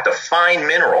actually have to find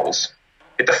minerals,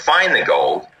 you have to find the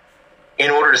gold in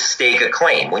order to stake a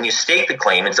claim. When you stake the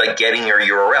claim, it's like getting your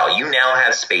URL. You now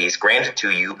have space granted to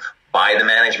you by the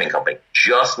management company,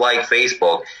 just like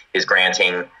Facebook is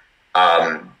granting,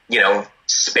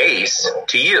 space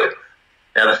to you.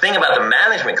 Now, the thing about the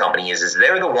management company is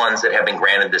they're the ones that have been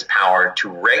granted this power to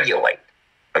regulate.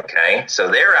 Okay,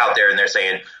 so they're out there and they're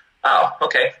saying, oh,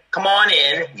 okay, come on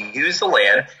in, use the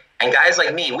land. And guys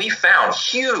like me, we found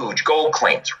huge gold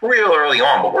claims real early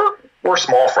on, but we're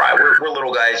small fry. We're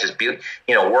little guys just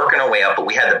working our way up, but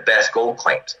we had the best gold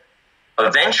claims.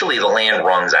 Eventually, the land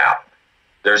runs out.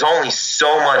 There's only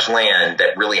so much land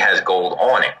that really has gold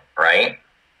on it, right?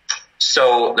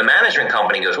 So the management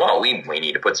company goes, well, we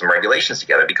need to put some regulations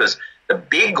together, because the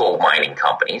big gold mining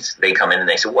companies, they come in and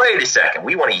they say, wait a second,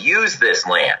 we want to use this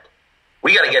land.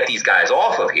 We got to get these guys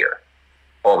off of here.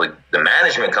 Well, the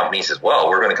management company says, well,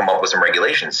 we're going to come up with some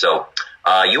regulations. So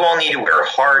you all need to wear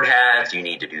hard hats. You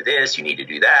need to do this. You need to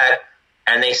do that.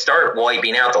 And they start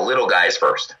wiping out the little guys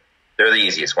first. They're the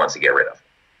easiest ones to get rid of.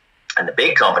 And the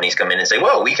big companies come in and say,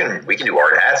 well, we can do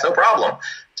hard hats, no problem.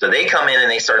 So they come in and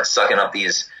they start sucking up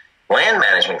these land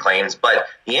management claims. But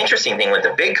the interesting thing with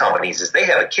the big companies is they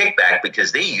have a kickback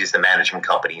because they use the management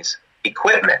company's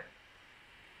equipment,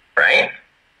 right?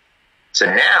 So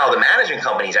now the management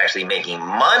company is actually making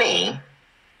money.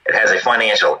 It has a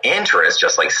financial interest,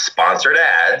 just like sponsored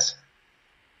ads,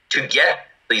 to get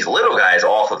these little guys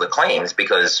off of the claims,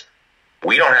 because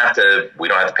we don't have to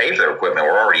pay for their equipment.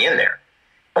 We're already in there.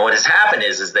 And what has happened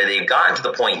is that they've gotten to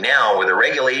the point now where the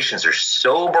regulations are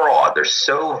so broad, they're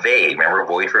so vague, remember,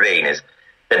 void for vagueness,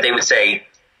 that they would say,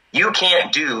 you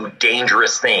can't do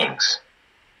dangerous things.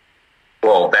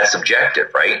 Well, that's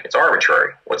subjective, right? It's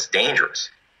arbitrary. What's dangerous?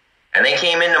 And they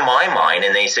came into my mind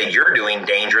and they said, you're doing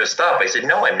dangerous stuff. I said,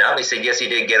 no, I'm not. They said, yes, you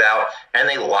did, get out. And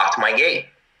they locked my gate,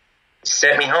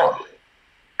 sent me home.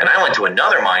 And I went to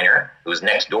another miner who was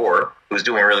next door, who was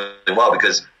doing really well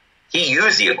because he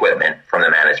used the equipment from the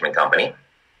management company.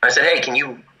 I said, hey, can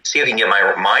you see if you can get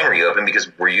my mine reopened, because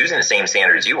we're using the same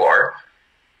standards you are?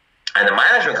 And the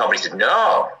management company said,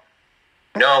 no,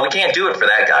 we can't do it for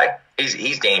that guy.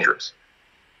 He's dangerous.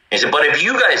 He said, but if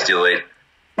you guys do it,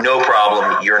 no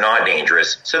problem, you're not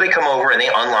dangerous. So they come over and they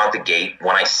unlock the gate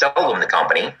when I sell them the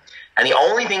company. And the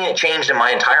only thing that changed in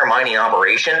my entire mining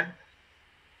operation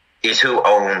is who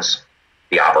owns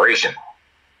the operation.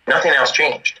 Nothing else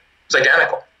changed. It's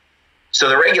identical. So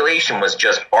the regulation was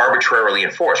just arbitrarily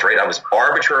enforced, right? I was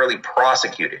arbitrarily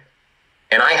prosecuted.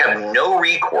 And I have no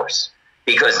recourse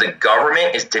because the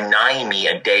government is denying me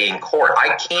a day in court.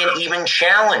 I can't even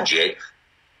challenge it.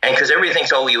 And because everybody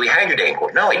thinks, oh, you had your day in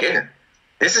court. No, I didn't.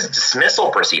 This is dismissal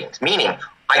proceedings, meaning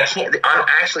I'm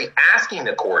actually asking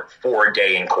the court for a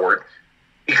day in court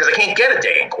because I can't get a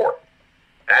day in court.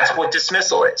 That's what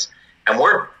dismissal is. And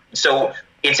so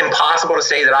It's impossible to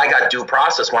say that I got due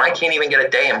process when I can't even get a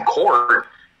day in court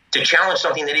to challenge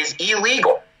something that is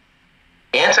illegal.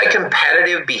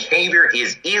 Anti-competitive behavior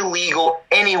is illegal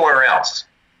anywhere else.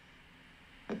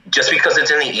 Just because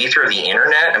it's in the ether of the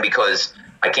internet and because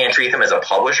I can't treat them as a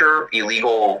publisher,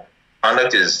 illegal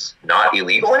conduct is not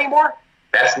illegal anymore?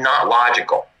 That's not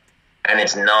logical, and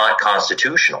it's not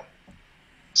constitutional.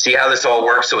 See how this all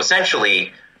works? So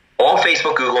essentially, all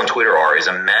Facebook, Google, and Twitter are is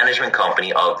a management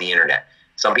company of the internet.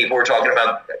 Some people were talking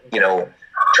about,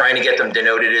 trying to get them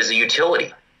denoted as a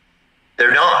utility.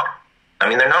 They're not. I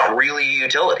mean, they're not really a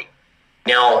utility.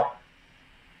 Now,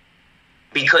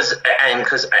 because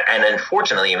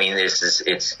unfortunately, I mean, it's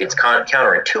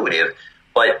counterintuitive,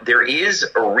 but there is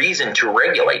a reason to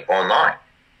regulate online.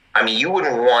 I mean, you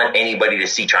wouldn't want anybody to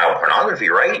see child pornography,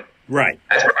 right? Right.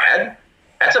 That's bad.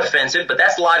 That's offensive, but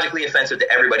that's logically offensive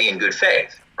to everybody in good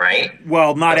faith, right?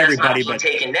 Well, not everybody, but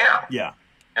taken down. Yeah.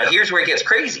 Now, here's where it gets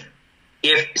crazy.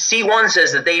 If C1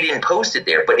 says that they didn't post it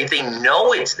there, but if they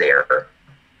know it's there,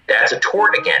 that's a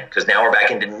tort again, because now we're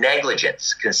back into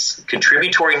negligence.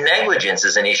 Contributory negligence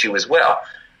is an issue as well.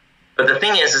 But the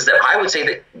thing is that I would say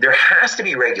that there has to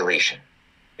be regulation.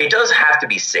 It does have to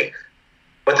be safe.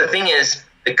 But the thing is,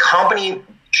 the company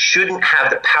shouldn't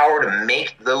have the power to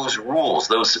make those rules.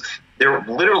 They're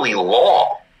literally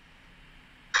law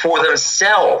for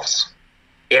themselves.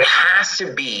 It has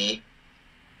to be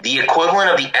the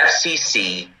equivalent of the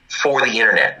FCC for the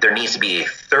internet. There needs to be a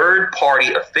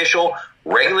third-party official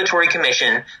regulatory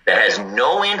commission that has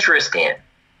no interest in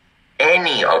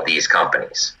any of these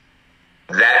companies.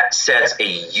 That sets a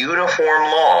uniform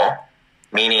law,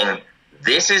 meaning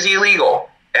this is illegal,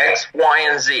 X, Y,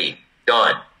 and Z,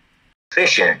 done.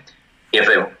 Efficient if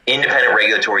an independent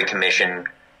regulatory commission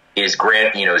is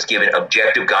given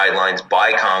objective guidelines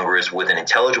by Congress with an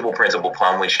intelligible principle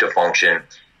upon which to function,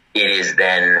 it is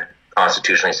then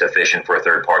constitutionally sufficient for a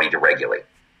third party to regulate.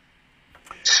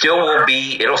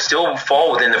 It'll still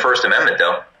fall within the First Amendment,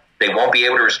 though. They won't be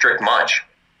able to restrict much.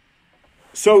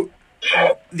 So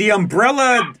the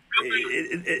umbrella,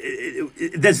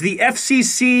 does the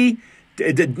FCC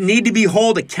need to be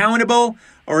held accountable,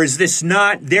 or is this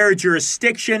not their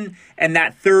jurisdiction and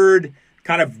that third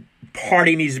kind of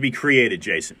party needs to be created,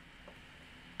 Jason?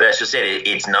 That's just it.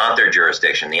 It's not their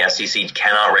jurisdiction. The FCC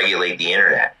cannot regulate the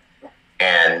internet.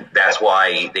 And that's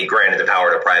why they granted the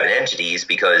power to private entities,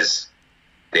 because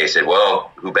they said,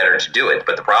 well, who better to do it?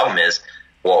 But the problem is,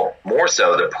 well, more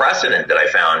so, the precedent that I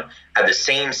found had the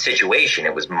same situation.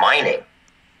 It was mining.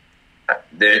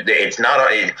 It's not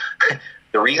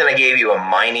the reason I gave you a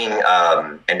mining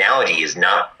analogy is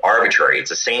not arbitrary. It's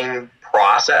the same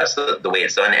process, the way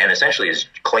it's done, and essentially is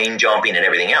claim jumping and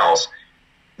everything else.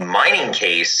 Mining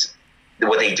case,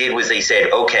 what they did was they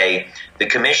said, okay, the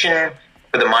commission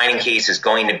for the mining case is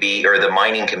going to be, or the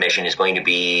mining commission is going to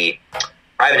be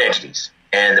private entities.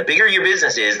 And the bigger your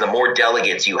business is, the more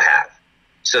delegates you have.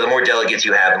 So the more delegates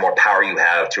you have, the more power you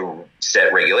have to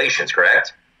set regulations,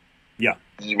 correct? Yeah.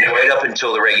 Right up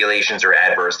until the regulations are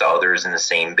adverse to others in the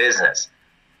same business.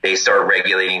 They start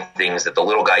regulating things that the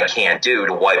little guy can't do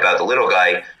to wipe out the little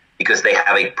guy because they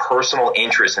have a personal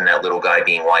interest in that little guy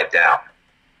being wiped out.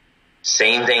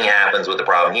 Same thing happens with the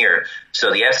problem here.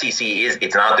 So the FCC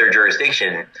it's not their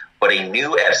jurisdiction, but a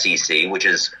new FCC, which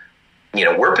is,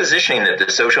 we're positioning that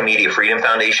the Social Media Freedom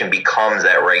Foundation becomes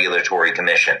that regulatory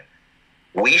commission.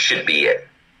 We should be it.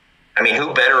 I mean,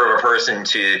 who better of a person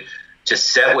to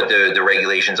set what the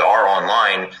regulations are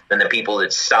online than the people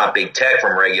that stop big tech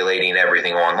from regulating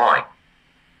everything online?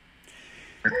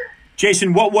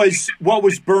 Jason, what was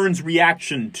Burns'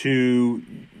 reaction to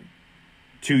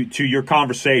your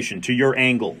conversation, to your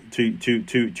angle,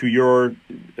 to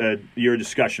your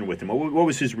discussion with him? What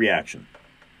was his reaction?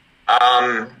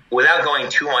 Without going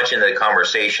too much into the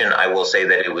conversation, I will say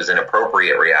that it was an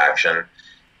appropriate reaction,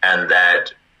 and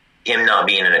that him not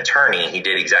being an attorney, he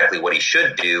did exactly what he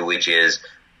should do, which is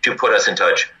to put us in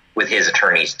touch with his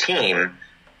attorney's team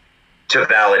to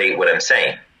validate what I'm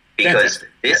saying. Because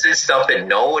this is stuff that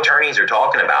no attorneys are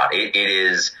talking about. It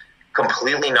is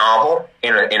completely novel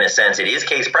in a sense. It is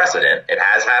case precedent. It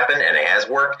has happened and it has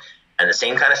worked, and the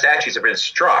same kind of statutes have been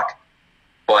struck.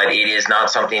 But it is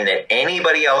not something that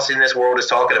anybody else in this world is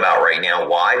talking about right now.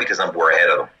 Why? Because we're ahead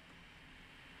of them.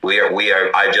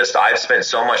 I've spent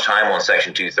so much time on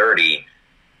Section 230.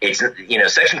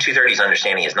 Section 230's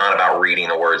understanding is not about reading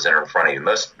the words that are in front of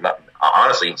you.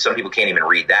 Honestly, some people can't even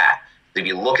read that. If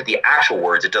you look at the actual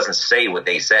words, it doesn't say what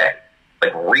they say.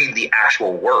 Like, read the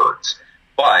actual words.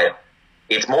 But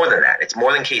it's more than that. It's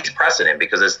more than case precedent,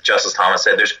 because as Justice Thomas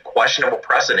said, there's questionable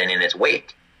precedent in its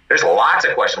wake. There's lots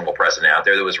of questionable precedent out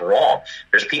there that was wrong.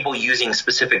 There's people using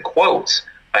specific quotes.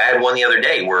 I had one the other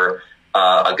day where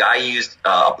a guy used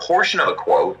a portion of a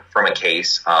quote from a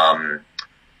case.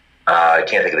 I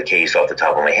can't think of the case off the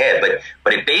top of my head,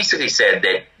 but it basically said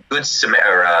that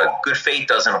good faith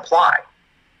doesn't apply.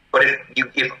 But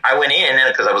if I went in,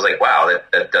 and because I was like, wow,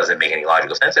 that doesn't make any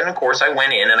logical sense. And of course I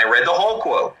went in and I read the whole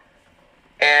quote.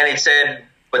 And it said,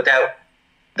 but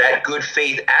that good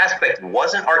faith aspect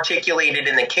wasn't articulated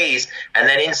in the case, and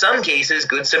that in some cases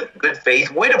good faith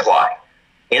would apply.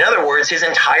 In other words, his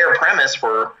entire premise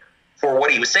for what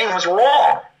he was saying was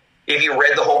wrong if you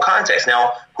read the whole context.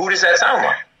 Now, who does that sound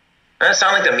like? Doesn't that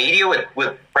sound like the media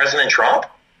with President Trump?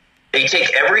 They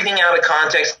take everything out of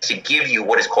context to give you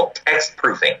what is called text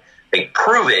proofing. They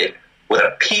prove it with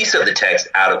a piece of the text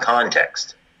out of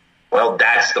context. Well,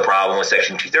 that's the problem with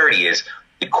Section 230 is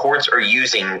the courts are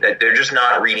using that. They're just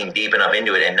not reading deep enough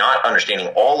into it and not understanding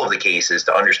all of the cases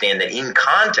to understand that in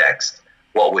context,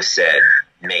 what was said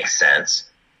makes sense.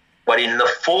 But in the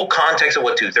full context of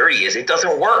what 230 is, it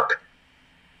doesn't work.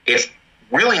 It's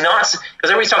really not, because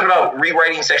everybody's talking about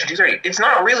rewriting Section 230. It's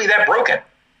not really that broken.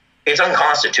 It's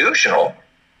unconstitutional,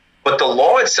 but the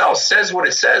law itself says what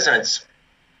it says, and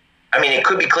it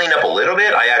could be cleaned up a little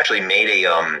bit. I actually made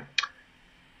an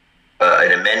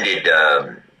amended,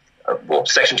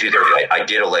 Section 230. I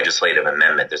did a legislative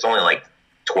amendment. There's only like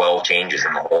 12 changes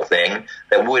in the whole thing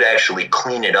that would actually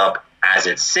clean it up as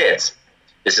it sits.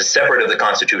 This is separate of the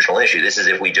constitutional issue. This is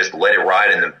if we just let it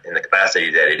ride in the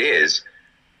capacity that it is,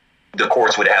 the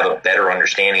courts would have a better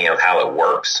understanding of how it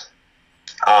works.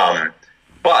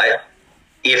 But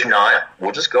if not,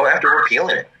 we'll just go after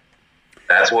repealing it.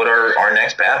 That's what our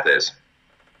next path is.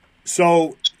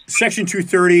 So Section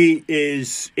 230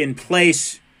 is in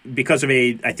place because of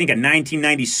I think a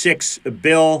 1996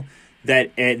 bill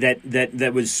that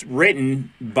was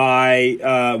written by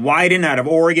Wyden out of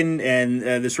Oregon and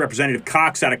this Representative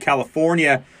Cox out of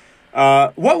California.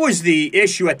 What was the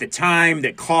issue at the time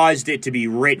that caused it to be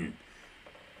written?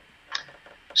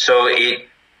 So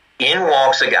in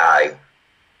walks a guy.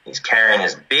 He's carrying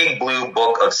his big blue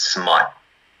book of smut.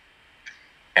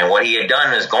 And what he had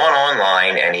done is gone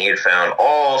online and he had found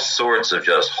all sorts of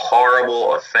just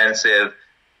horrible, offensive,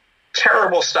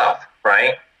 terrible stuff,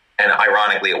 right? And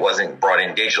ironically, it wasn't brought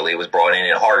in digitally. It was brought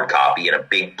in hard copy in a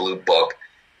big blue book.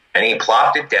 And he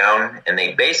plopped it down and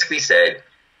they basically said,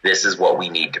 this is what we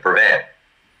need to prevent.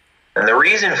 And the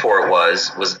reason for it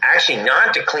was actually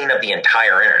not to clean up the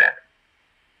entire internet.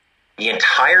 The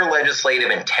entire legislative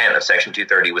intent of Section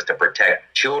 230 was to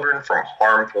protect children from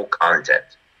harmful content.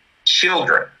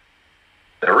 Children.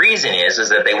 The reason is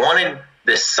that they wanted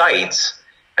the sites,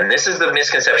 and this is the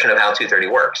misconception of how 230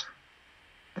 works.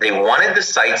 They wanted the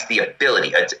sites the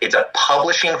ability, it's a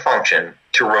publishing function,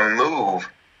 to remove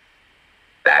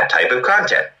that type of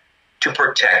content to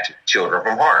protect children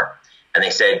from harm. And they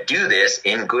said, do this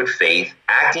in good faith,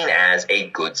 acting as a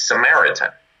good Samaritan.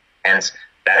 And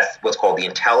that's what's called the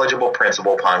intelligible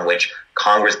principle upon which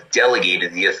Congress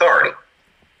delegated the authority.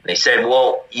 They said,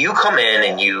 well, you come in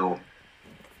and you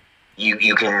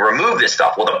can remove this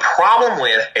stuff. Well, the problem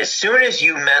with, as soon as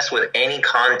you mess with any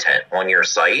content on your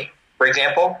site, for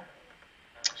example,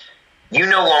 you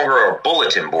no longer are a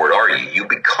bulletin board, are you? You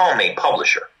become a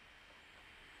publisher,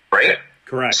 right?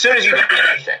 Correct. As soon as you do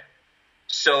anything.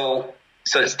 So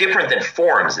it's different than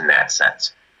forums in that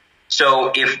sense.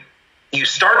 So if you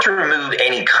start to remove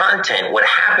any content, what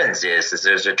happens is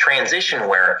there's a transition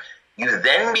where you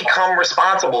then become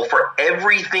responsible for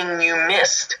everything you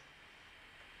missed.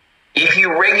 If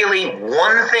you regulate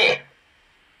one thing,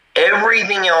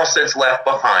 everything else that's left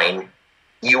behind,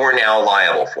 you are now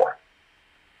liable for.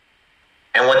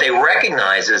 And what they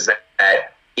recognize is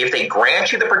that if they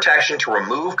grant you the protection to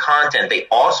remove content, they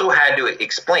also had to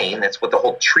explain, that's what the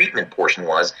whole treatment portion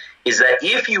was, is that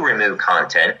if you remove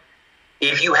content,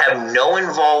 if you have no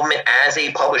involvement as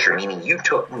a publisher, meaning you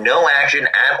took no action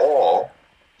at all,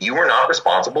 you were not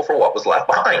responsible for what was left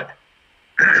behind.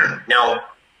 Now,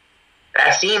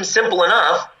 that seems simple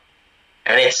enough,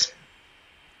 and it's,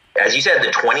 as you said,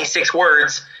 the 26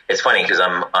 words. It's funny because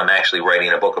I'm actually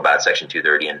writing a book about Section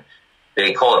 230, and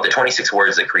they call it the 26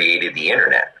 words that created the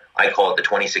internet. I call it the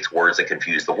 26 words that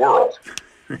confused the world.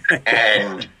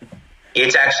 And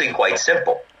it's actually quite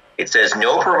simple. It says,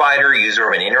 no provider or user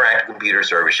of an interactive computer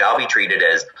service shall be treated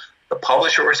as the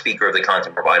publisher or speaker of the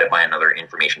content provided by another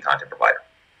information content provider,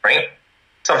 right?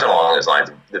 Something along those lines.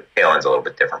 The tail end's a little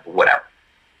bit different, but whatever.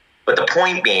 But the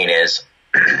point being is,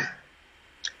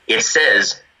 it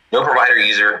says, no provider or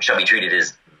user shall be treated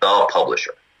as the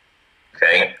publisher,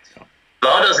 okay? The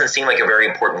doesn't seem like a very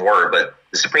important word, but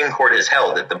the Supreme Court has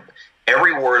held that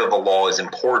every word of the law is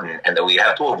important and that we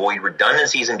have to avoid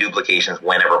redundancies and duplications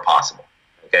whenever possible.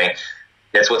 Okay?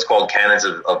 That's what's called canons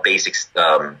of basics,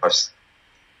 Canons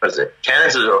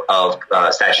of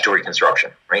statutory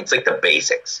construction, right? It's like the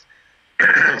basics.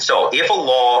 So if a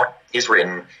law is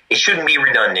written, it shouldn't be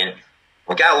redundant.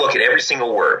 We got to look at every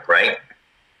single word, right?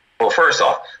 Well, first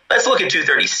off, let's look at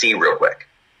 230C real quick.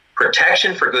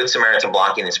 Protection for Good Samaritan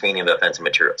blocking and screening of offensive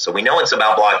material. So we know it's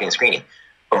about blocking and screening,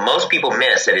 but most people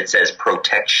miss that it says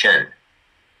protection,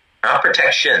 not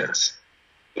protections.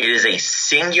 It is a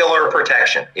singular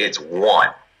protection. It's one,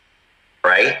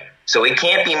 right? So it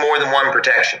can't be more than one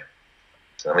protection.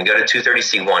 So let me go to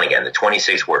 230C1 again, the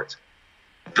 26 words.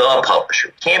 The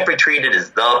publisher. Can't be treated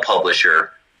as the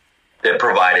publisher that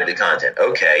provided the content.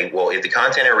 Okay, well, if the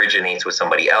content originates with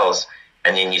somebody else,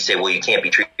 and then you say, well, you can't be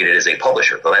treated as a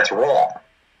publisher. Well, that's wrong.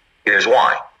 Here's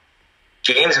why.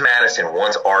 James Madison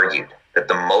once argued that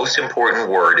the most important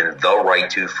word in the right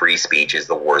to free speech is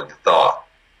the word the,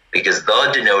 because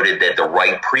the denoted that the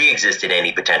right pre-existed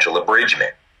any potential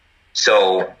abridgment.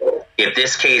 So if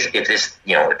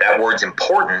that word's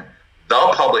important,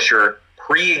 the publisher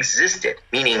pre-existed,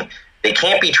 meaning they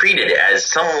can't be treated as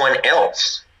someone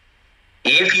else.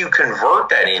 If you convert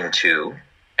that into,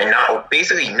 and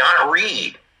not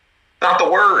read, not the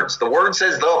words. The word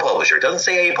says the publisher. It doesn't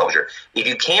say a publisher. If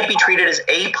you can't be treated as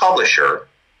a publisher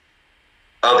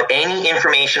of any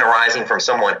information arising from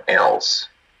someone else,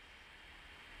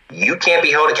 you can't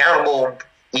be held accountable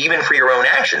even for your own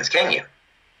actions, can you?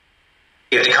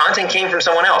 If the content came from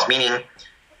someone else, meaning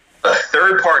a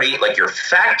third party, like your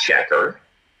fact checker,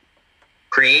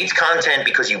 creates content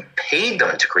because you paid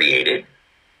them to create it,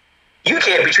 you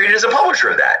can't be treated as a publisher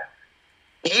of that,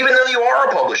 even though you are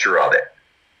a publisher of it,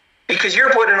 because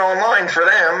you're putting it online for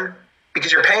them,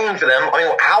 because you're paying for them. I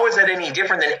mean, how is that any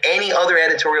different than any other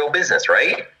editorial business,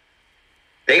 right?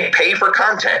 They pay for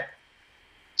content.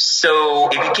 So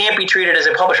if you can't be treated as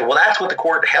a publisher, well, that's what the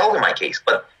court held in my case.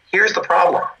 But here's the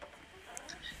problem.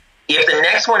 If the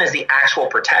next one is the actual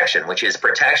protection, which is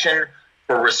protection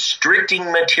for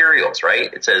restricting materials,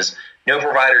 right? It says no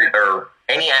provider or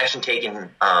any action taken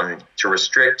to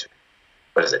restrict,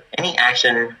 any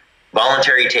action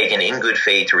voluntary taken in good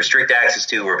faith to restrict access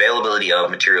to or availability of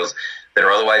materials that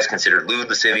are otherwise considered lewd,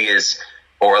 lascivious,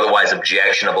 or otherwise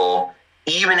objectionable,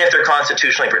 even if they're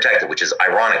constitutionally protected, which is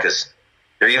ironic because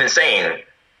they're even saying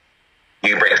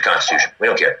you can break the Constitution. We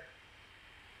don't care.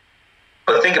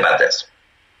 But think about this.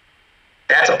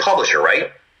 That's a publisher,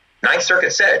 right? Ninth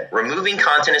Circuit said removing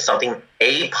content is something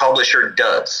a publisher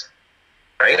does,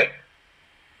 right?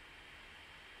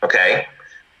 Okay.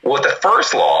 Well, the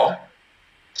first law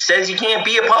says you can't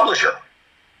be a publisher.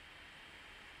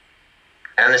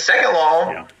 And the second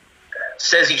law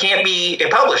says you can't be a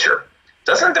publisher.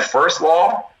 Doesn't the first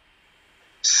law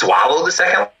swallow the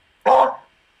second law?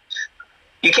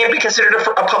 You can't be considered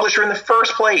a publisher in the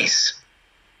first place,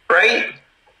 right?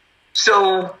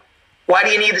 So why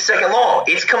do you need the second law?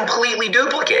 It's completely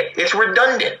duplicate. It's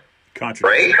redundant,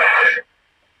 right?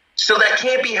 So that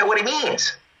can't be what it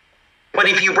means. But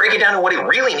if you break it down to what it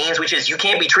really means, which is you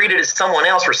can't be treated as someone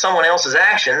else for someone else's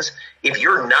actions if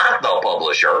you're not the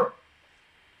publisher.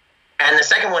 And the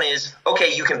second one is,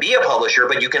 okay, you can be a publisher,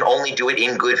 but you can only do it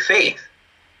in good faith.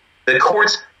 The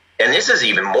courts, and this is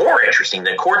even more interesting,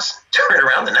 the courts turned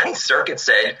around, the Ninth Circuit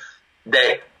said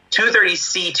that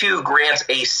 230C2 grants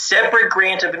a separate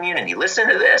grant of immunity. Listen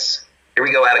to this. Here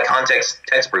we go, out of context,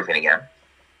 text proofing again.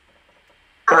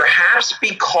 Perhaps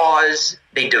because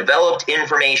they developed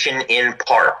information in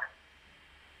part.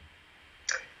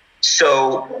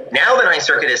 So now the Ninth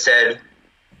Circuit has said,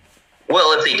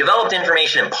 well, if they developed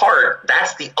information in part,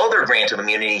 that's the other grant of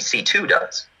immunity C2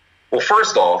 does. Well,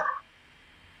 first off,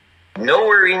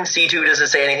 nowhere in C2 does it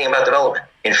say anything about development.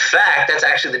 In fact, that's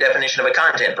actually the definition of a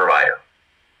content provider.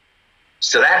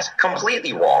 So that's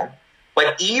completely wrong.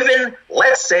 But even,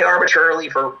 let's say arbitrarily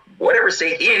for whatever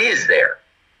sake, it is there.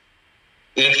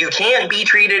 If you can't be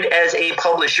treated as a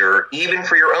publisher, even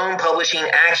for your own publishing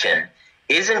action,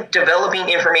 isn't developing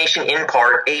information in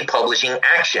part a publishing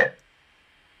action?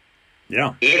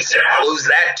 Yeah. It follows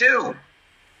that too.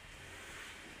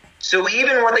 So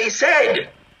even what they said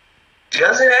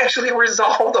doesn't actually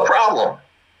resolve the problem.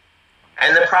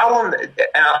 And the problem,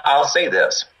 I'll say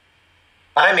this,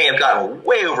 I may have gotten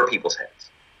way over people's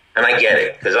heads. And I get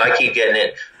it, because I keep getting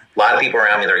it. A lot of people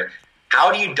around me, they're like,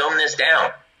 how do you dumb this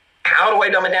down? How do I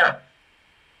dumb it down?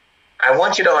 I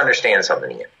want you to understand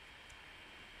something here.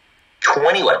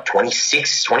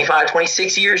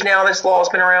 26 years now this law has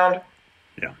been around.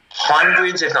 Yeah.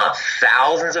 Hundreds, if not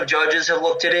thousands of judges have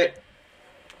looked at it.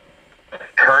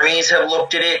 Attorneys have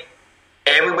looked at it.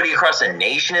 everybody across the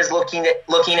nation is looking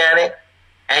at it,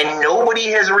 and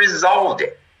nobody has resolved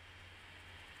it.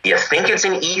 You think it's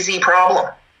an easy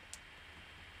problem?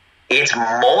 It's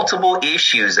multiple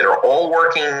issues that are all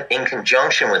working in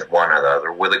conjunction with one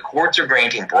another, where the courts are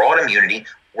granting broad immunity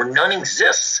where none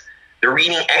exists. They're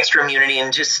reading extra immunity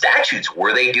into statutes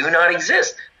where they do not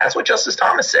exist. That's what Justice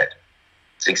Thomas said.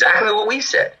 It's exactly what we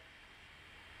said.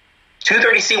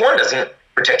 230C1 doesn't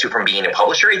protect you from being a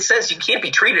publisher. It says you can't be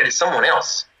treated as someone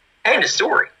else. End of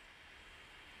story.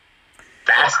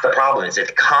 That's the problem. It's a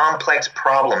complex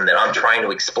problem that I'm trying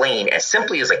to explain as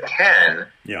simply as I can.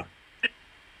 Yeah.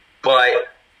 But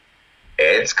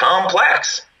it's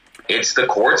complex. It's the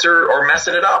courts are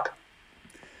messing it up.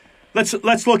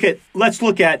 Let's look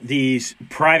at these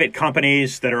private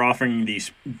companies that are offering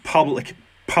these public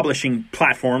publishing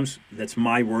platforms. That's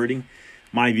my wording,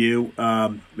 my view.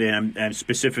 And I'm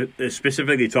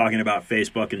specifically talking about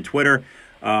Facebook and Twitter,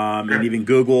 and even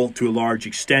Google to a large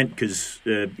extent, because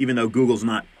even though Google's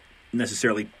not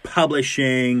necessarily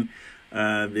publishing, they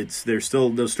are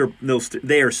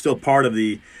still part of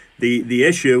the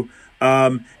issue.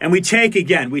 And we take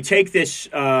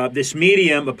this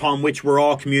medium upon which we're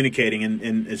all communicating,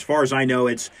 and as far as I know,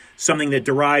 it's something that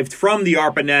derived from the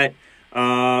ARPANET,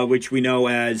 which we know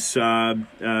as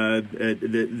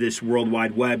this World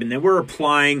Wide Web, and then we're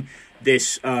applying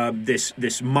this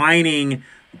mining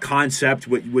concept,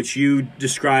 which you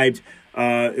described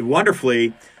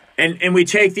wonderfully, and we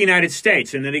take the United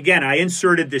States, and then again I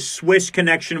inserted this Swiss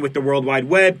connection with the World Wide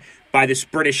Web by this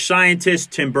British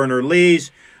scientist Tim Berners-Lee.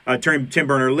 Are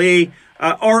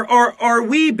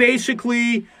we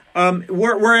basically?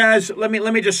 Whereas, let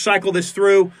me just cycle this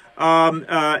through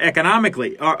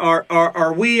economically.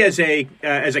 Are we as a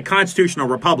constitutional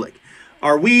republic?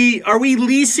 Are we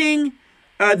leasing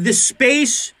the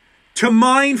space to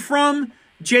mine from,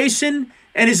 Jason?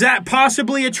 And is that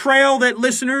possibly a trail that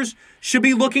listeners should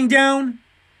be looking down?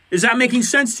 Is that making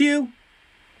sense to you?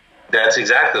 That's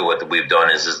exactly what we've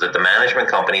done is that the management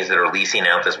companies that are leasing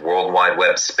out this World Wide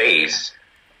Web space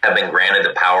have been granted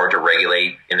the power to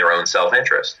regulate in their own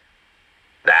self-interest.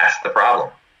 That's the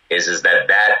problem, is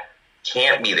that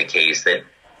can't be the case, that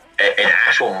an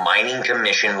actual mining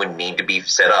commission would need to be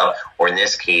set up, or in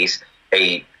this case,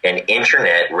 an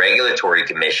internet regulatory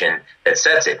commission that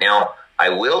sets it. Now, I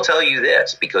will tell you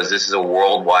this, because this is a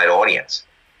worldwide audience.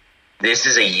 This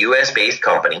is a U.S.-based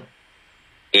company.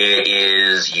 It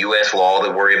is U.S. law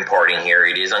that we're imparting here.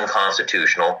 It is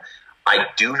unconstitutional. I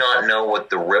do not know what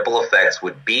the ripple effects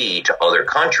would be to other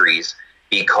countries,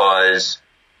 because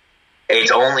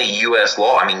it's only U.S.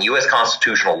 law. I mean, U.S.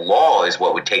 constitutional law is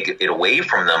what would take it away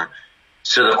from them.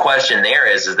 So the question there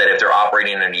is that if they're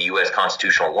operating under U.S.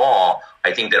 constitutional law,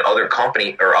 I think that other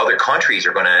countries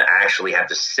are going to actually have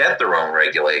to set their own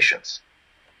regulations.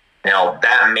 Now,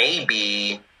 that may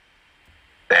be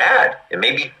bad. It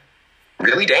may be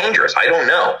really dangerous. I don't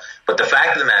know. But the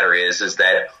fact of the matter is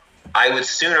that I would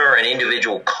sooner an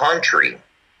individual country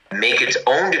make its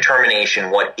own determination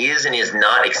what is and is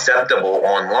not acceptable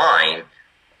online,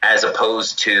 as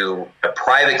opposed to a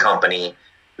private company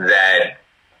that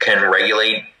can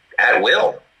regulate at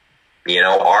will,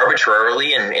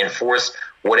 arbitrarily and enforce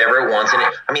whatever it wants. And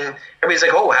I mean, everybody's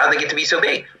like, oh, how did they get to be so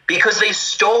big? Because they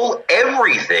stole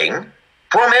everything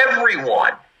from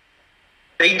everyone.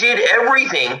 They did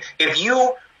everything.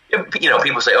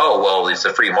 People say, oh, well, it's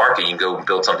a free market. You can go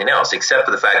build something else, except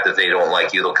for the fact that they don't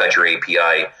like you. They'll cut your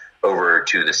API over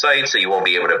to the site, so you won't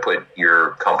be able to put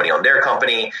your company on their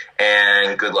company.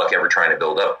 And good luck ever trying to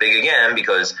build up big again,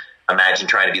 because imagine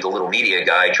trying to be the little media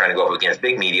guy trying to go up against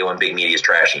big media when big media is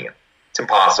trashing you. It's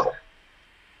impossible.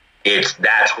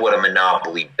 That's what a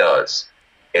monopoly does.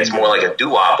 It's more like a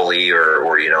duopoly or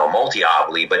a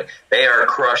multiopoly, but they are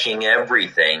crushing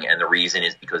everything, and the reason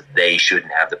is because they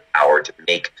shouldn't have the power to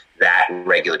make that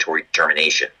regulatory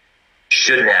determination.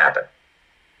 Shouldn't happen.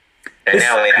 And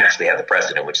now we actually have the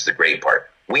precedent, which is the great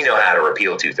part. We know how to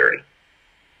repeal 230.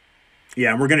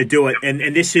 Yeah, and we're going to do it. And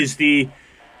this is the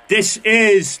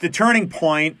turning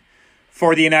point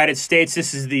for the United States.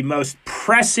 This is the most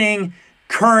pressing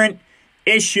current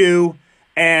issue.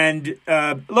 And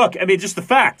look, I mean, just the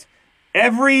fact,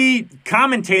 every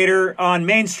commentator on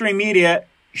mainstream media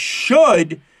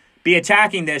should be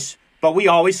attacking this, but we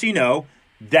always know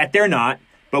that they're not.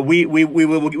 But we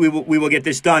will get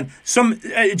this done.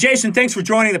 Jason, thanks for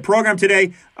joining the program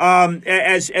today.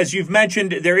 As you've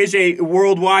mentioned, there is a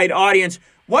worldwide audience.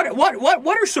 What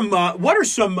are some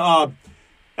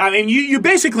I mean, you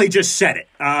basically just said it.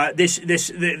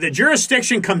 The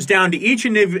jurisdiction comes down to each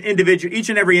and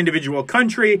every individual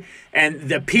country, and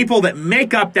the people that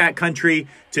make up that country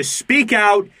to speak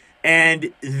out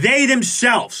and they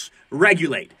themselves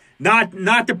regulate, not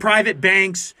the private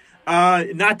banks,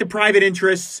 not the private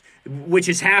interests, which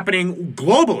is happening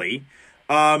globally.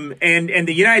 And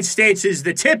the United States is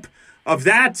the tip of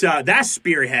that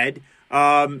spearhead.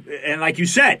 And like you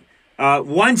said,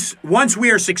 once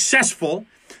we are successful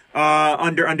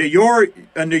under your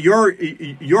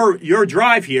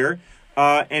drive here,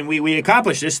 and we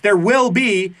accomplish this, there will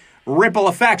be ripple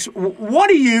effects. What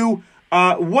do you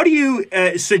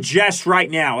suggest right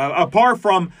now, apart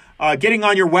from getting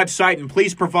on your website, and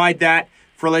please provide that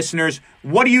for listeners?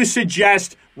 What do you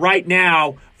suggest right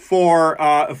now for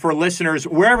listeners,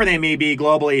 wherever they may be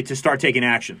globally, to start taking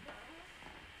action?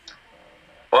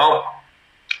 Well,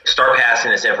 start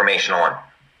passing this information on.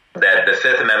 That the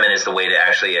Fifth Amendment is the way to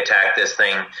actually attack this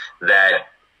thing. That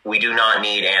we do not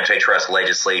need antitrust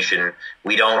legislation.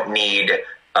 We don't need,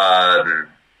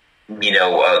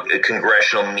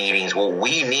 congressional meetings. What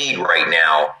we need right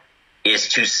now is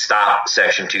to stop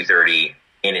Section 230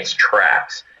 in its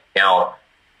tracks. Now,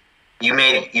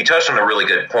 you touched on a really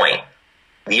good point.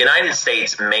 The United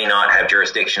States may not have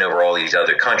jurisdiction over all these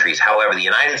other countries. However, the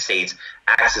United States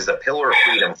acts as a pillar of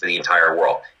freedom for the entire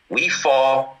world. We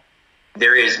fall,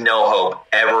 there is no hope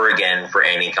ever again for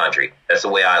any country. That's the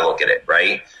way I look at it,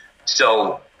 right?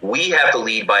 So we have to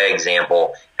lead by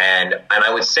example. And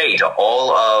I would say to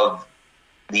all of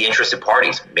the interested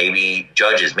parties, maybe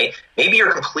judges, maybe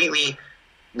you're completely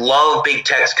love big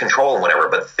tech's control and whatever,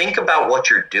 but think about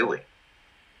what you're doing.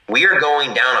 We are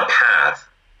going down a path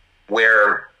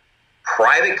where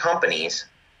private companies,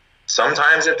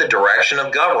 sometimes at the direction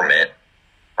of government,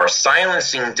 are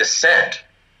silencing dissent.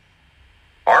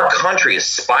 Our country is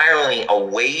spiraling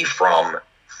away from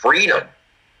freedom.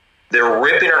 They're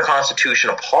ripping our Constitution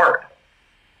apart.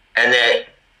 And that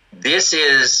this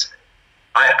is,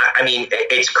 I mean,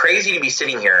 it's crazy to be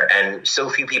sitting here and so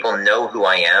few people know who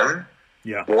I am.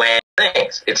 Yeah. When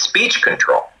it's speech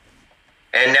control.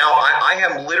 And now I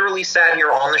have literally sat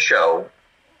here on the show,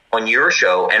 on your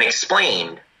show, and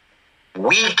explained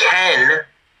we can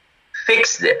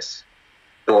fix this.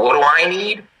 So what do I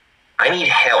need? I need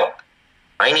help.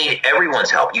 I need everyone's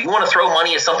help. You want to throw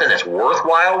money at something that's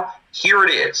worthwhile? Here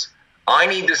it is. I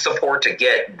need the support to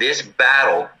get this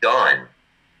battle done,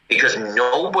 because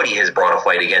nobody has brought a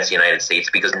fight against the United States,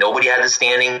 because nobody had the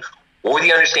standing or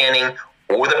the understanding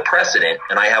or the precedent,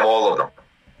 and I have all of them.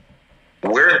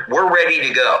 We're ready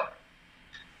to go.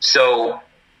 So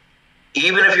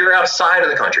even if you're outside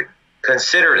of the country,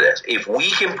 consider this. If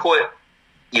we can put,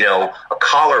 a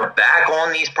collar back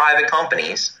on these private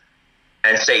companies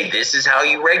and say this is how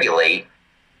you regulate,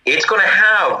 it's going to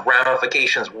have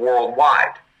ramifications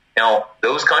worldwide. Now,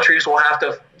 those countries will have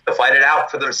to fight it out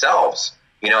for themselves,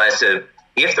 as to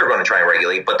if they're going to try and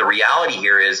regulate. But the reality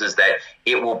here is that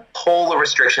it will pull the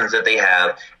restrictions that they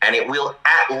have, and it will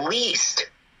at least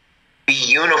be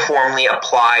uniformly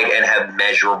applied and have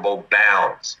measurable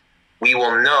bounds. We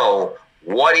will know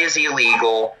what is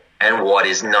illegal and what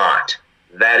is not.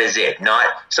 That is it. Not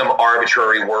some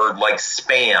arbitrary word like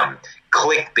spam,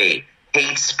 clickbait,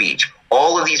 hate speech.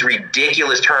 All of these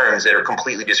ridiculous terms that are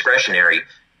completely discretionary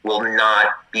will not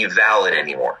be valid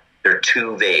anymore. They're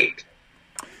too vague.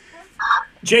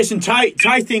 Jason, tie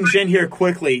things in here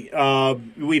quickly.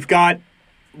 We've got.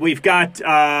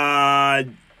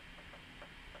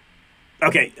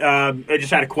 Okay, I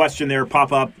just had a question there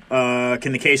pop up.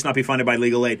 Can the case not be funded by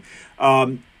legal aid?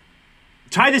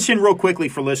 Tie this in real quickly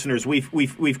for listeners.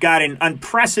 We've got an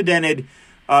unprecedented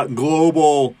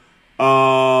global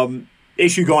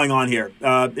issue going on here.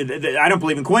 I don't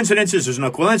believe in coincidences. There's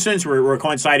no coincidence. We're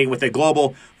coinciding with a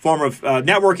global form of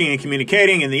networking and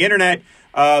communicating in the internet.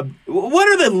 What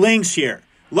are the links here?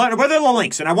 What are the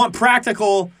links? And I want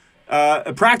practical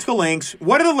links.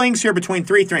 What are the links here between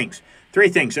three things?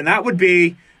 And that would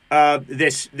be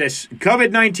this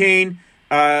COVID-19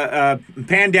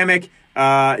 pandemic,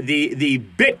 the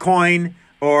Bitcoin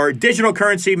or digital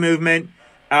currency movement,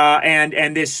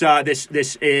 and this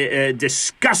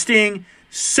disgusting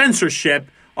censorship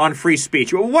on free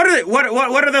speech. What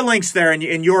are the links there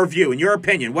in your view, in your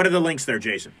opinion? What are the links there,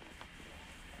 Jason?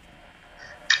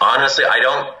 Honestly,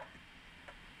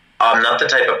 I'm not the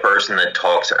type of person that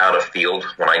talks out of field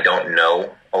when I don't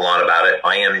know a lot about it.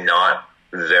 I am not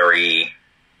very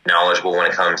knowledgeable when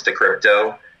it comes to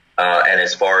crypto. And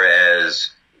as far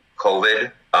as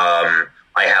COVID, I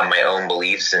have my own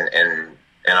beliefs and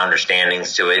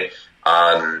understandings to it.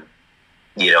 The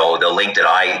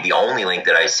only link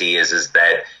that I see is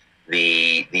that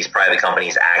these private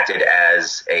companies acted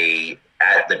at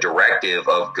the directive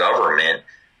of government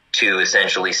to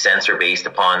essentially censor based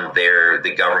upon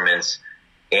the government's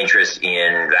interest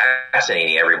in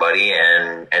vaccinating everybody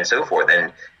and so forth.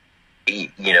 And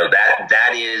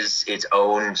that is its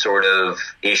own sort of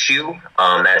issue.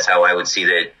 That's how I would see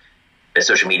that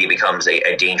social media becomes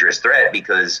a dangerous threat,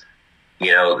 because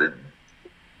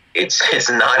it's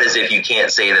not as if you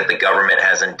can't say that the government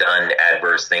hasn't done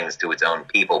adverse things to its own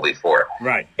people before.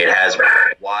 Right. It has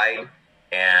worldwide,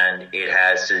 and it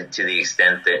has to the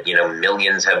extent that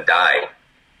millions have died.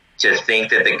 To think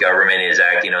that the government is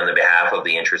acting on the behalf of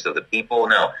the interest of the people,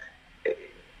 no.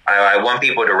 I want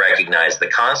people to recognize the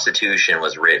Constitution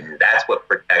was written. That's what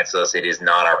protects us. It is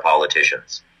not our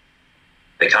politicians.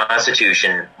 The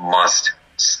Constitution must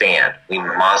stand. We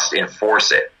must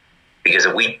enforce it. Because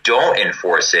if we don't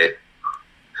enforce it,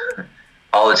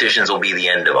 politicians will be the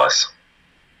end of us.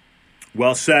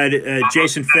 Well said,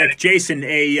 Jason Fick. Jason,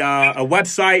 a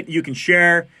website you can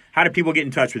share. How do people get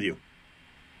in touch with you?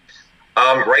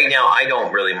 Right now, I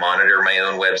don't really monitor my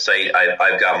own website.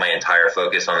 I've got my entire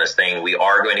focus on this thing. We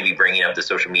are going to be bringing up the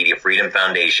Social Media Freedom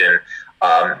Foundation.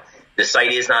 The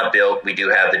site is not built. We do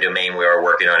have the domain. We are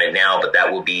working on it now, but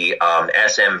that will be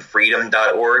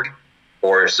smfreedom.org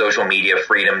or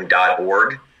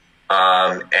socialmediafreedom.org.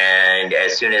 And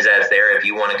as soon as that's there, if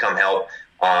you want to come help,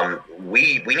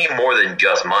 we need more than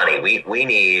just money. We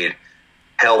need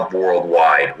help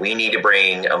worldwide. We need to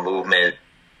bring a movement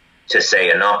to say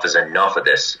enough is enough of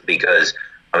this, because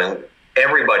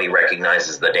everybody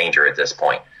recognizes the danger at this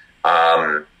point.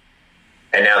 And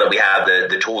now that we have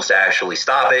the tools to actually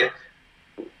stop it,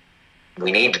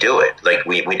 we need to do it. Like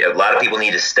a lot of people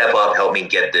need to step up, help me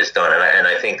get this done. And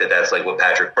I think that's like what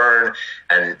Patrick Byrne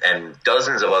and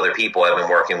dozens of other people I've been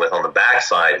working with on the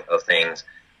backside of things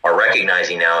are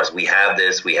recognizing now. Is we have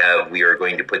this, we are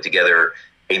going to put together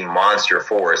a monster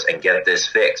force and get this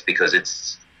fixed, because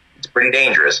it's pretty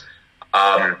dangerous.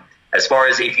 As far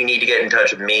as if you need to get in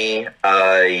touch with me,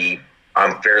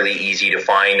 I'm fairly easy to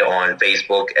find on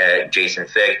Facebook at Jason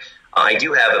Fick. I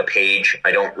do have a page.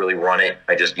 I don't really run it.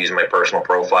 I just use my personal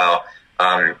profile.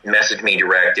 Message me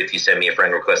direct. If you send me a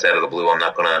friend request out of the blue, I'm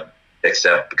not going to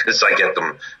accept, because I get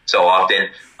them so often.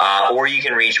 Or you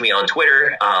can reach me on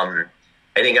Twitter. I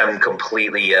think I'm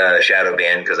completely shadow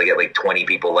banned, because I get like 20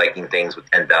 people liking things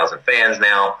with 10,000 fans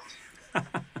now.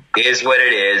 Is what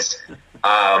it is.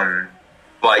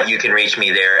 But you can reach me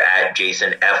there at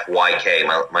Jason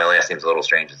FYK. My last name's a little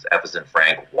strange. It's F as in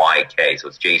Frank, YK. So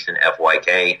it's Jason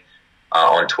FYK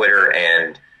on Twitter,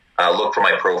 and look for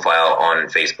my profile on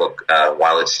Facebook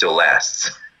while it still lasts.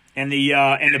 And the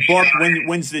book,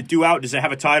 when's it due out? Does it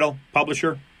have a title,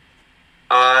 publisher?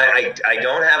 I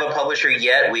don't have a publisher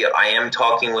yet. I am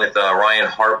talking with Ryan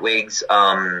Hartwig's.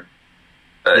 I'm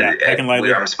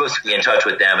supposed to be in touch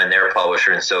with them and their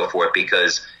publisher and so forth,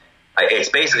 because it's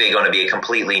basically going to be a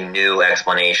completely new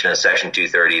explanation of Section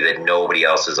 230 that nobody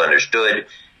else has understood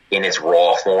in its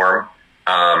raw form.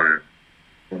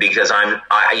 Because I'm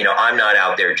not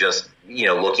out there just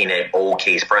looking at old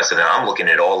case precedent. I'm looking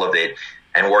at all of it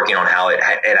and working on how it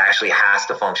actually has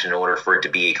to function in order for it to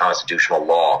be a constitutional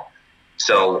law.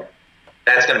 So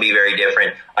that's going to be very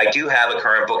different. I do have a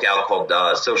current book out called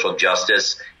Social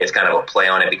Justice. It's kind of a play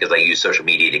on it, because I used social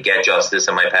media to get justice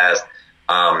in my past.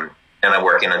 And I'm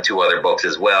working on 2 other books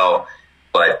as well.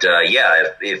 But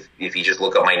if you just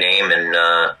look up my name, and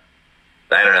I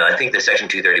don't know, I think the Section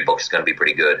 230 book is going to be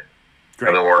pretty good. Great.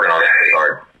 I've been working on that pretty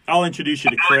hard. I'll introduce you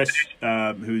to Chris,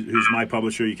 who's my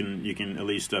publisher. You can at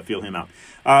least feel him out.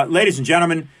 Ladies and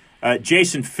gentlemen,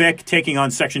 Jason Fick taking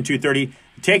on Section 230,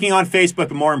 taking on Facebook,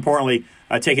 but more importantly,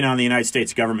 taking on the United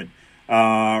States government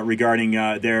regarding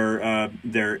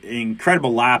their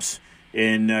incredible lapse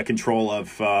in control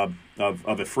of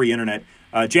a free internet.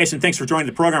 Jason, thanks for joining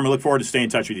the program. I look forward to staying in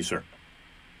touch with you, sir.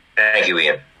 Thank you,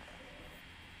 Ian.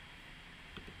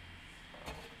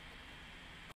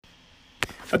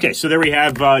 Okay, so there we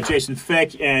have Jason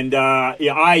Fick, and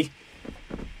I've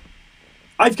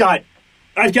got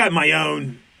my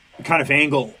own kind of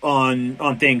angle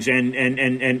on things, and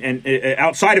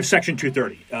outside of Section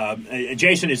 230.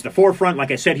 Jason is the forefront.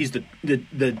 Like I said, he's the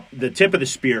tip of the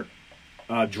spear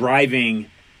driving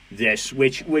this,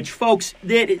 which folks,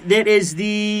 that is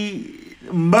the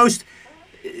most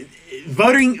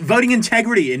voting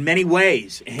integrity in many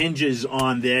ways hinges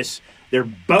on this. They're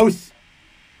both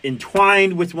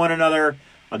entwined with one another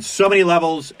on so many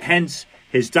levels, hence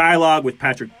his dialogue with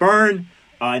Patrick Byrne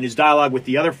and his dialogue with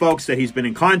the other folks that he's been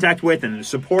in contact with and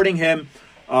supporting him.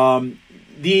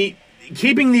 The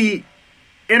keeping the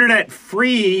internet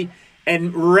free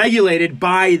and regulated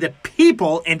by the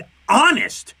people and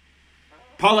honest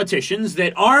politicians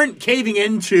that aren't caving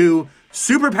into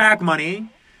super PAC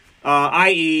money,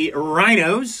 i.e.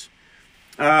 rhinos.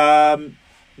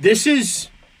 This is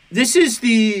this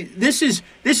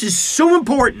is so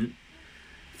important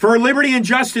for liberty and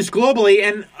justice globally.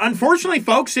 And unfortunately,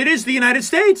 folks, it is the United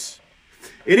States.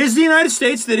 It is the United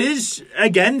States that is,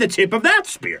 again, the tip of that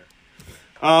spear.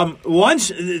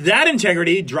 Once that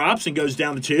integrity drops and goes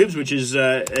down the tubes, which is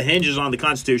hinges on the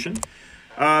Constitution,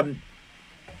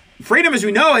 freedom as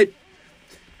we know it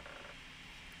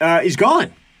is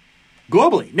gone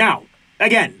globally. Now,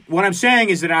 again, what I'm saying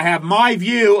is that I have my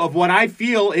view of what I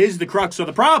feel is the crux of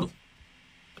the problem.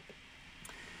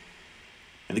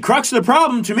 And the crux of the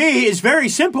problem to me is very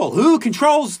simple. Who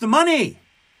controls the money?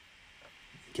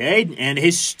 Okay, and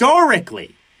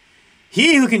historically,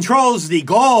 he who controls the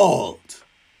gold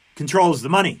controls the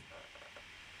money.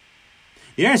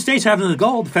 The United States have the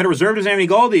gold. The Federal Reserve doesn't have any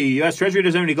gold. The U.S. Treasury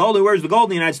doesn't have any gold. Who wears the gold in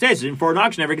the United States? It's in foreign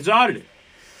auction, never gets audited.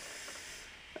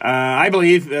 I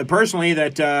believe personally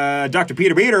that Dr.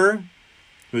 Peter Beter,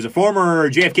 who's a former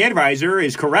JFK advisor,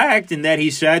 is correct in that he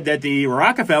said that the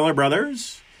Rockefeller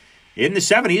brothers in the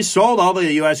 70s sold all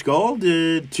the U.S. gold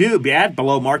at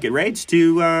below market rates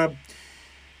to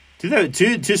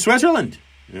Switzerland.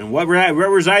 And what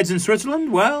resides in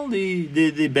Switzerland? Well,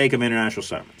 the Bank of International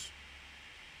Settlements.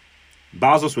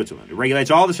 Basel, Switzerland. It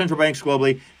regulates all the central banks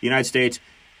globally. The United States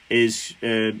is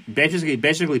basically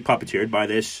puppeteered by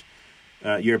this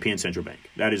European Central Bank.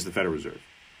 That is the Federal Reserve.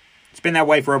 It's been that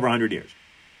way for over 100 years.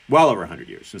 Well over 100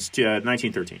 years, since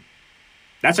 1913.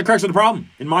 That's the crux of the problem,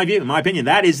 in my view, in my opinion.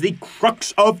 That is the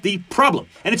crux of the problem.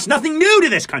 And it's nothing new to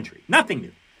this country. Nothing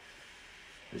new.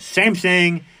 The same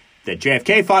thing that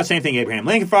JFK fought, same thing Abraham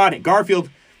Lincoln fought, and Garfield,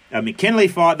 McKinley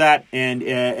fought that, and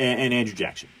Andrew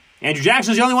Jackson. Andrew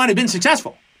Jackson's the only one who's been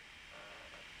successful.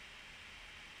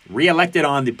 Re-elected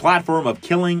on the platform of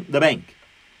killing the bank.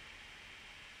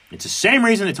 It's the same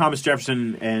reason that Thomas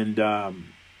Jefferson and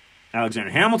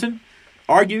Alexander Hamilton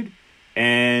argued,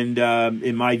 and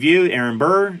in my view, Aaron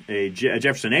Burr, a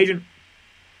Jefferson agent,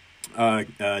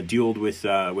 dueled with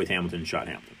Hamilton and shot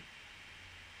Hamilton.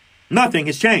 Nothing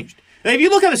has changed. If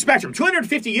you look at the spectrum,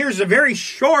 250 years is a very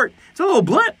short, it's a little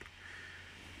blip.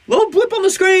 Little blip on the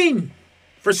screen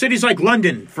for cities like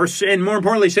London, and more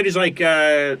importantly, cities like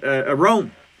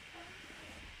Rome.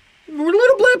 A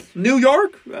little blip. New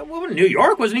York. Well, New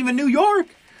York wasn't even New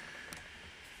York.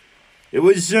 It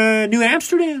was New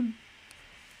Amsterdam.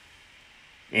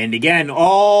 And again,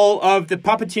 all of the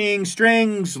puppeting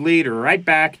strings lead right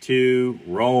back to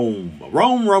Rome.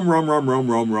 Rome.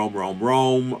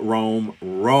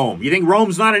 You think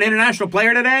Rome's not an international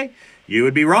player today? You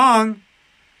would be wrong.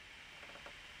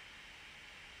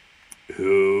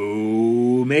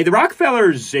 Who made the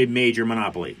Rockefellers a major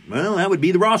monopoly? Well, that would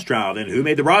be the Rothschild. And who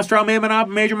made the Rothschild a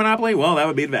major monopoly? Well, that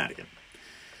would be the Vatican.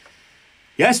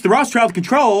 Yes, the Rothschild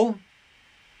control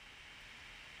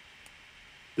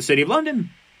the City of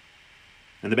London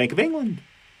and the Bank of England.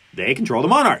 They control the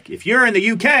monarch. If you're in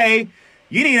the UK,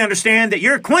 you need to understand that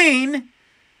your queen,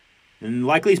 and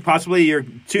likely possibly your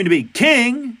soon-to-be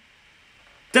king,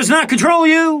 does not control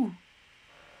you.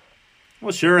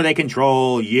 Well, sure, they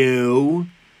control you,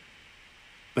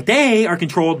 but they are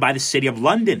controlled by the City of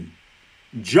London,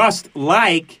 just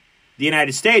like the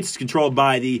United States is controlled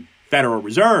by the Federal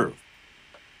Reserve,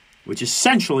 which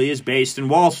essentially is based in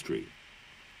Wall Street.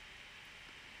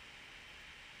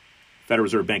 Federal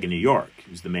Reserve Bank in New York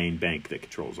is the main bank that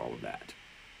controls all of that.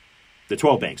 The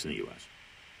 12 banks in the U.S.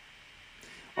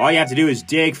 All you have to do is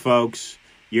dig, folks.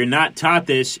 You're not taught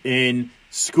this in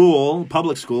school,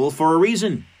 public school, for a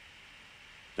reason.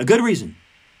 A good reason.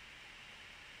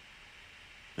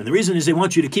 And the reason is they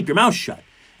want you to keep your mouth shut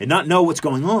and not know what's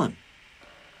going on.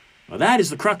 Well, that is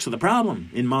the crux of the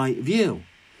problem, in my view.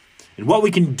 And what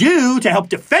we can do to help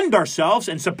defend ourselves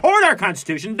and support our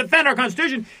Constitution, defend our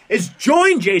Constitution, is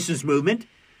join Jason's movement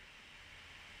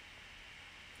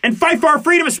and fight for our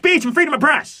freedom of speech and freedom of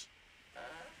press.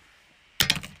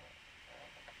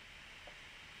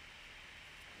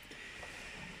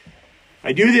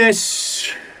 I do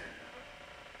this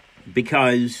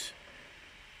because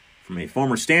from a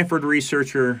former Stanford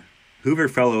researcher, Hoover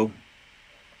Fellow,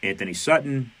 Anthony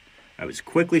Sutton, I was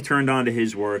quickly turned on to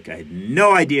his work. I had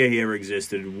no idea he ever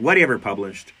existed, what he ever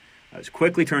published. I was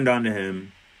quickly turned on to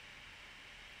him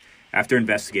after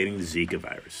investigating the Zika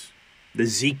virus. The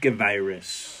Zika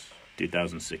virus,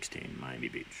 2016, Miami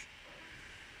Beach.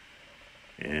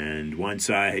 And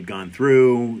once I had gone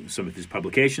through some of his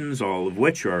publications, all of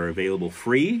which are available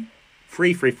free. All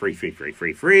you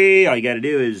got to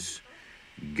do is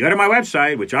go to my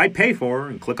website, which I pay for,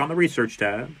 and click on the research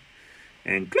tab.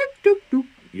 And click, doop, doop.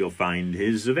 You'll find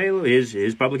his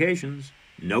publications.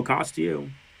 No cost to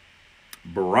you.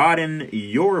 Broaden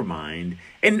your mind.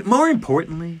 And more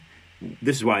importantly,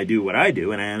 this is why I do what I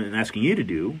do, and I'm asking you to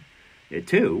do it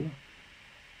too.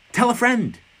 Tell a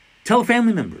friend. Tell a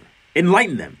family member.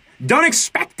 Enlighten them. Don't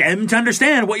expect them to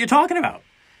understand what you're talking about.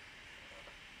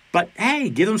 But hey,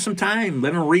 give them some time.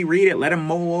 Let them reread it. Let them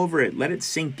mull over it. Let it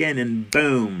sink in, and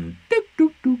boom. Doop,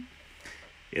 doop, doop.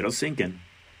 It'll sink in.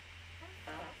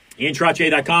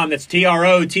 IanTrottier.com. That's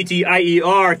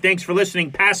TROTTIER. Thanks for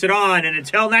listening. Pass it on. And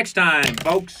until next time,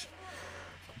 folks,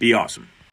 be awesome.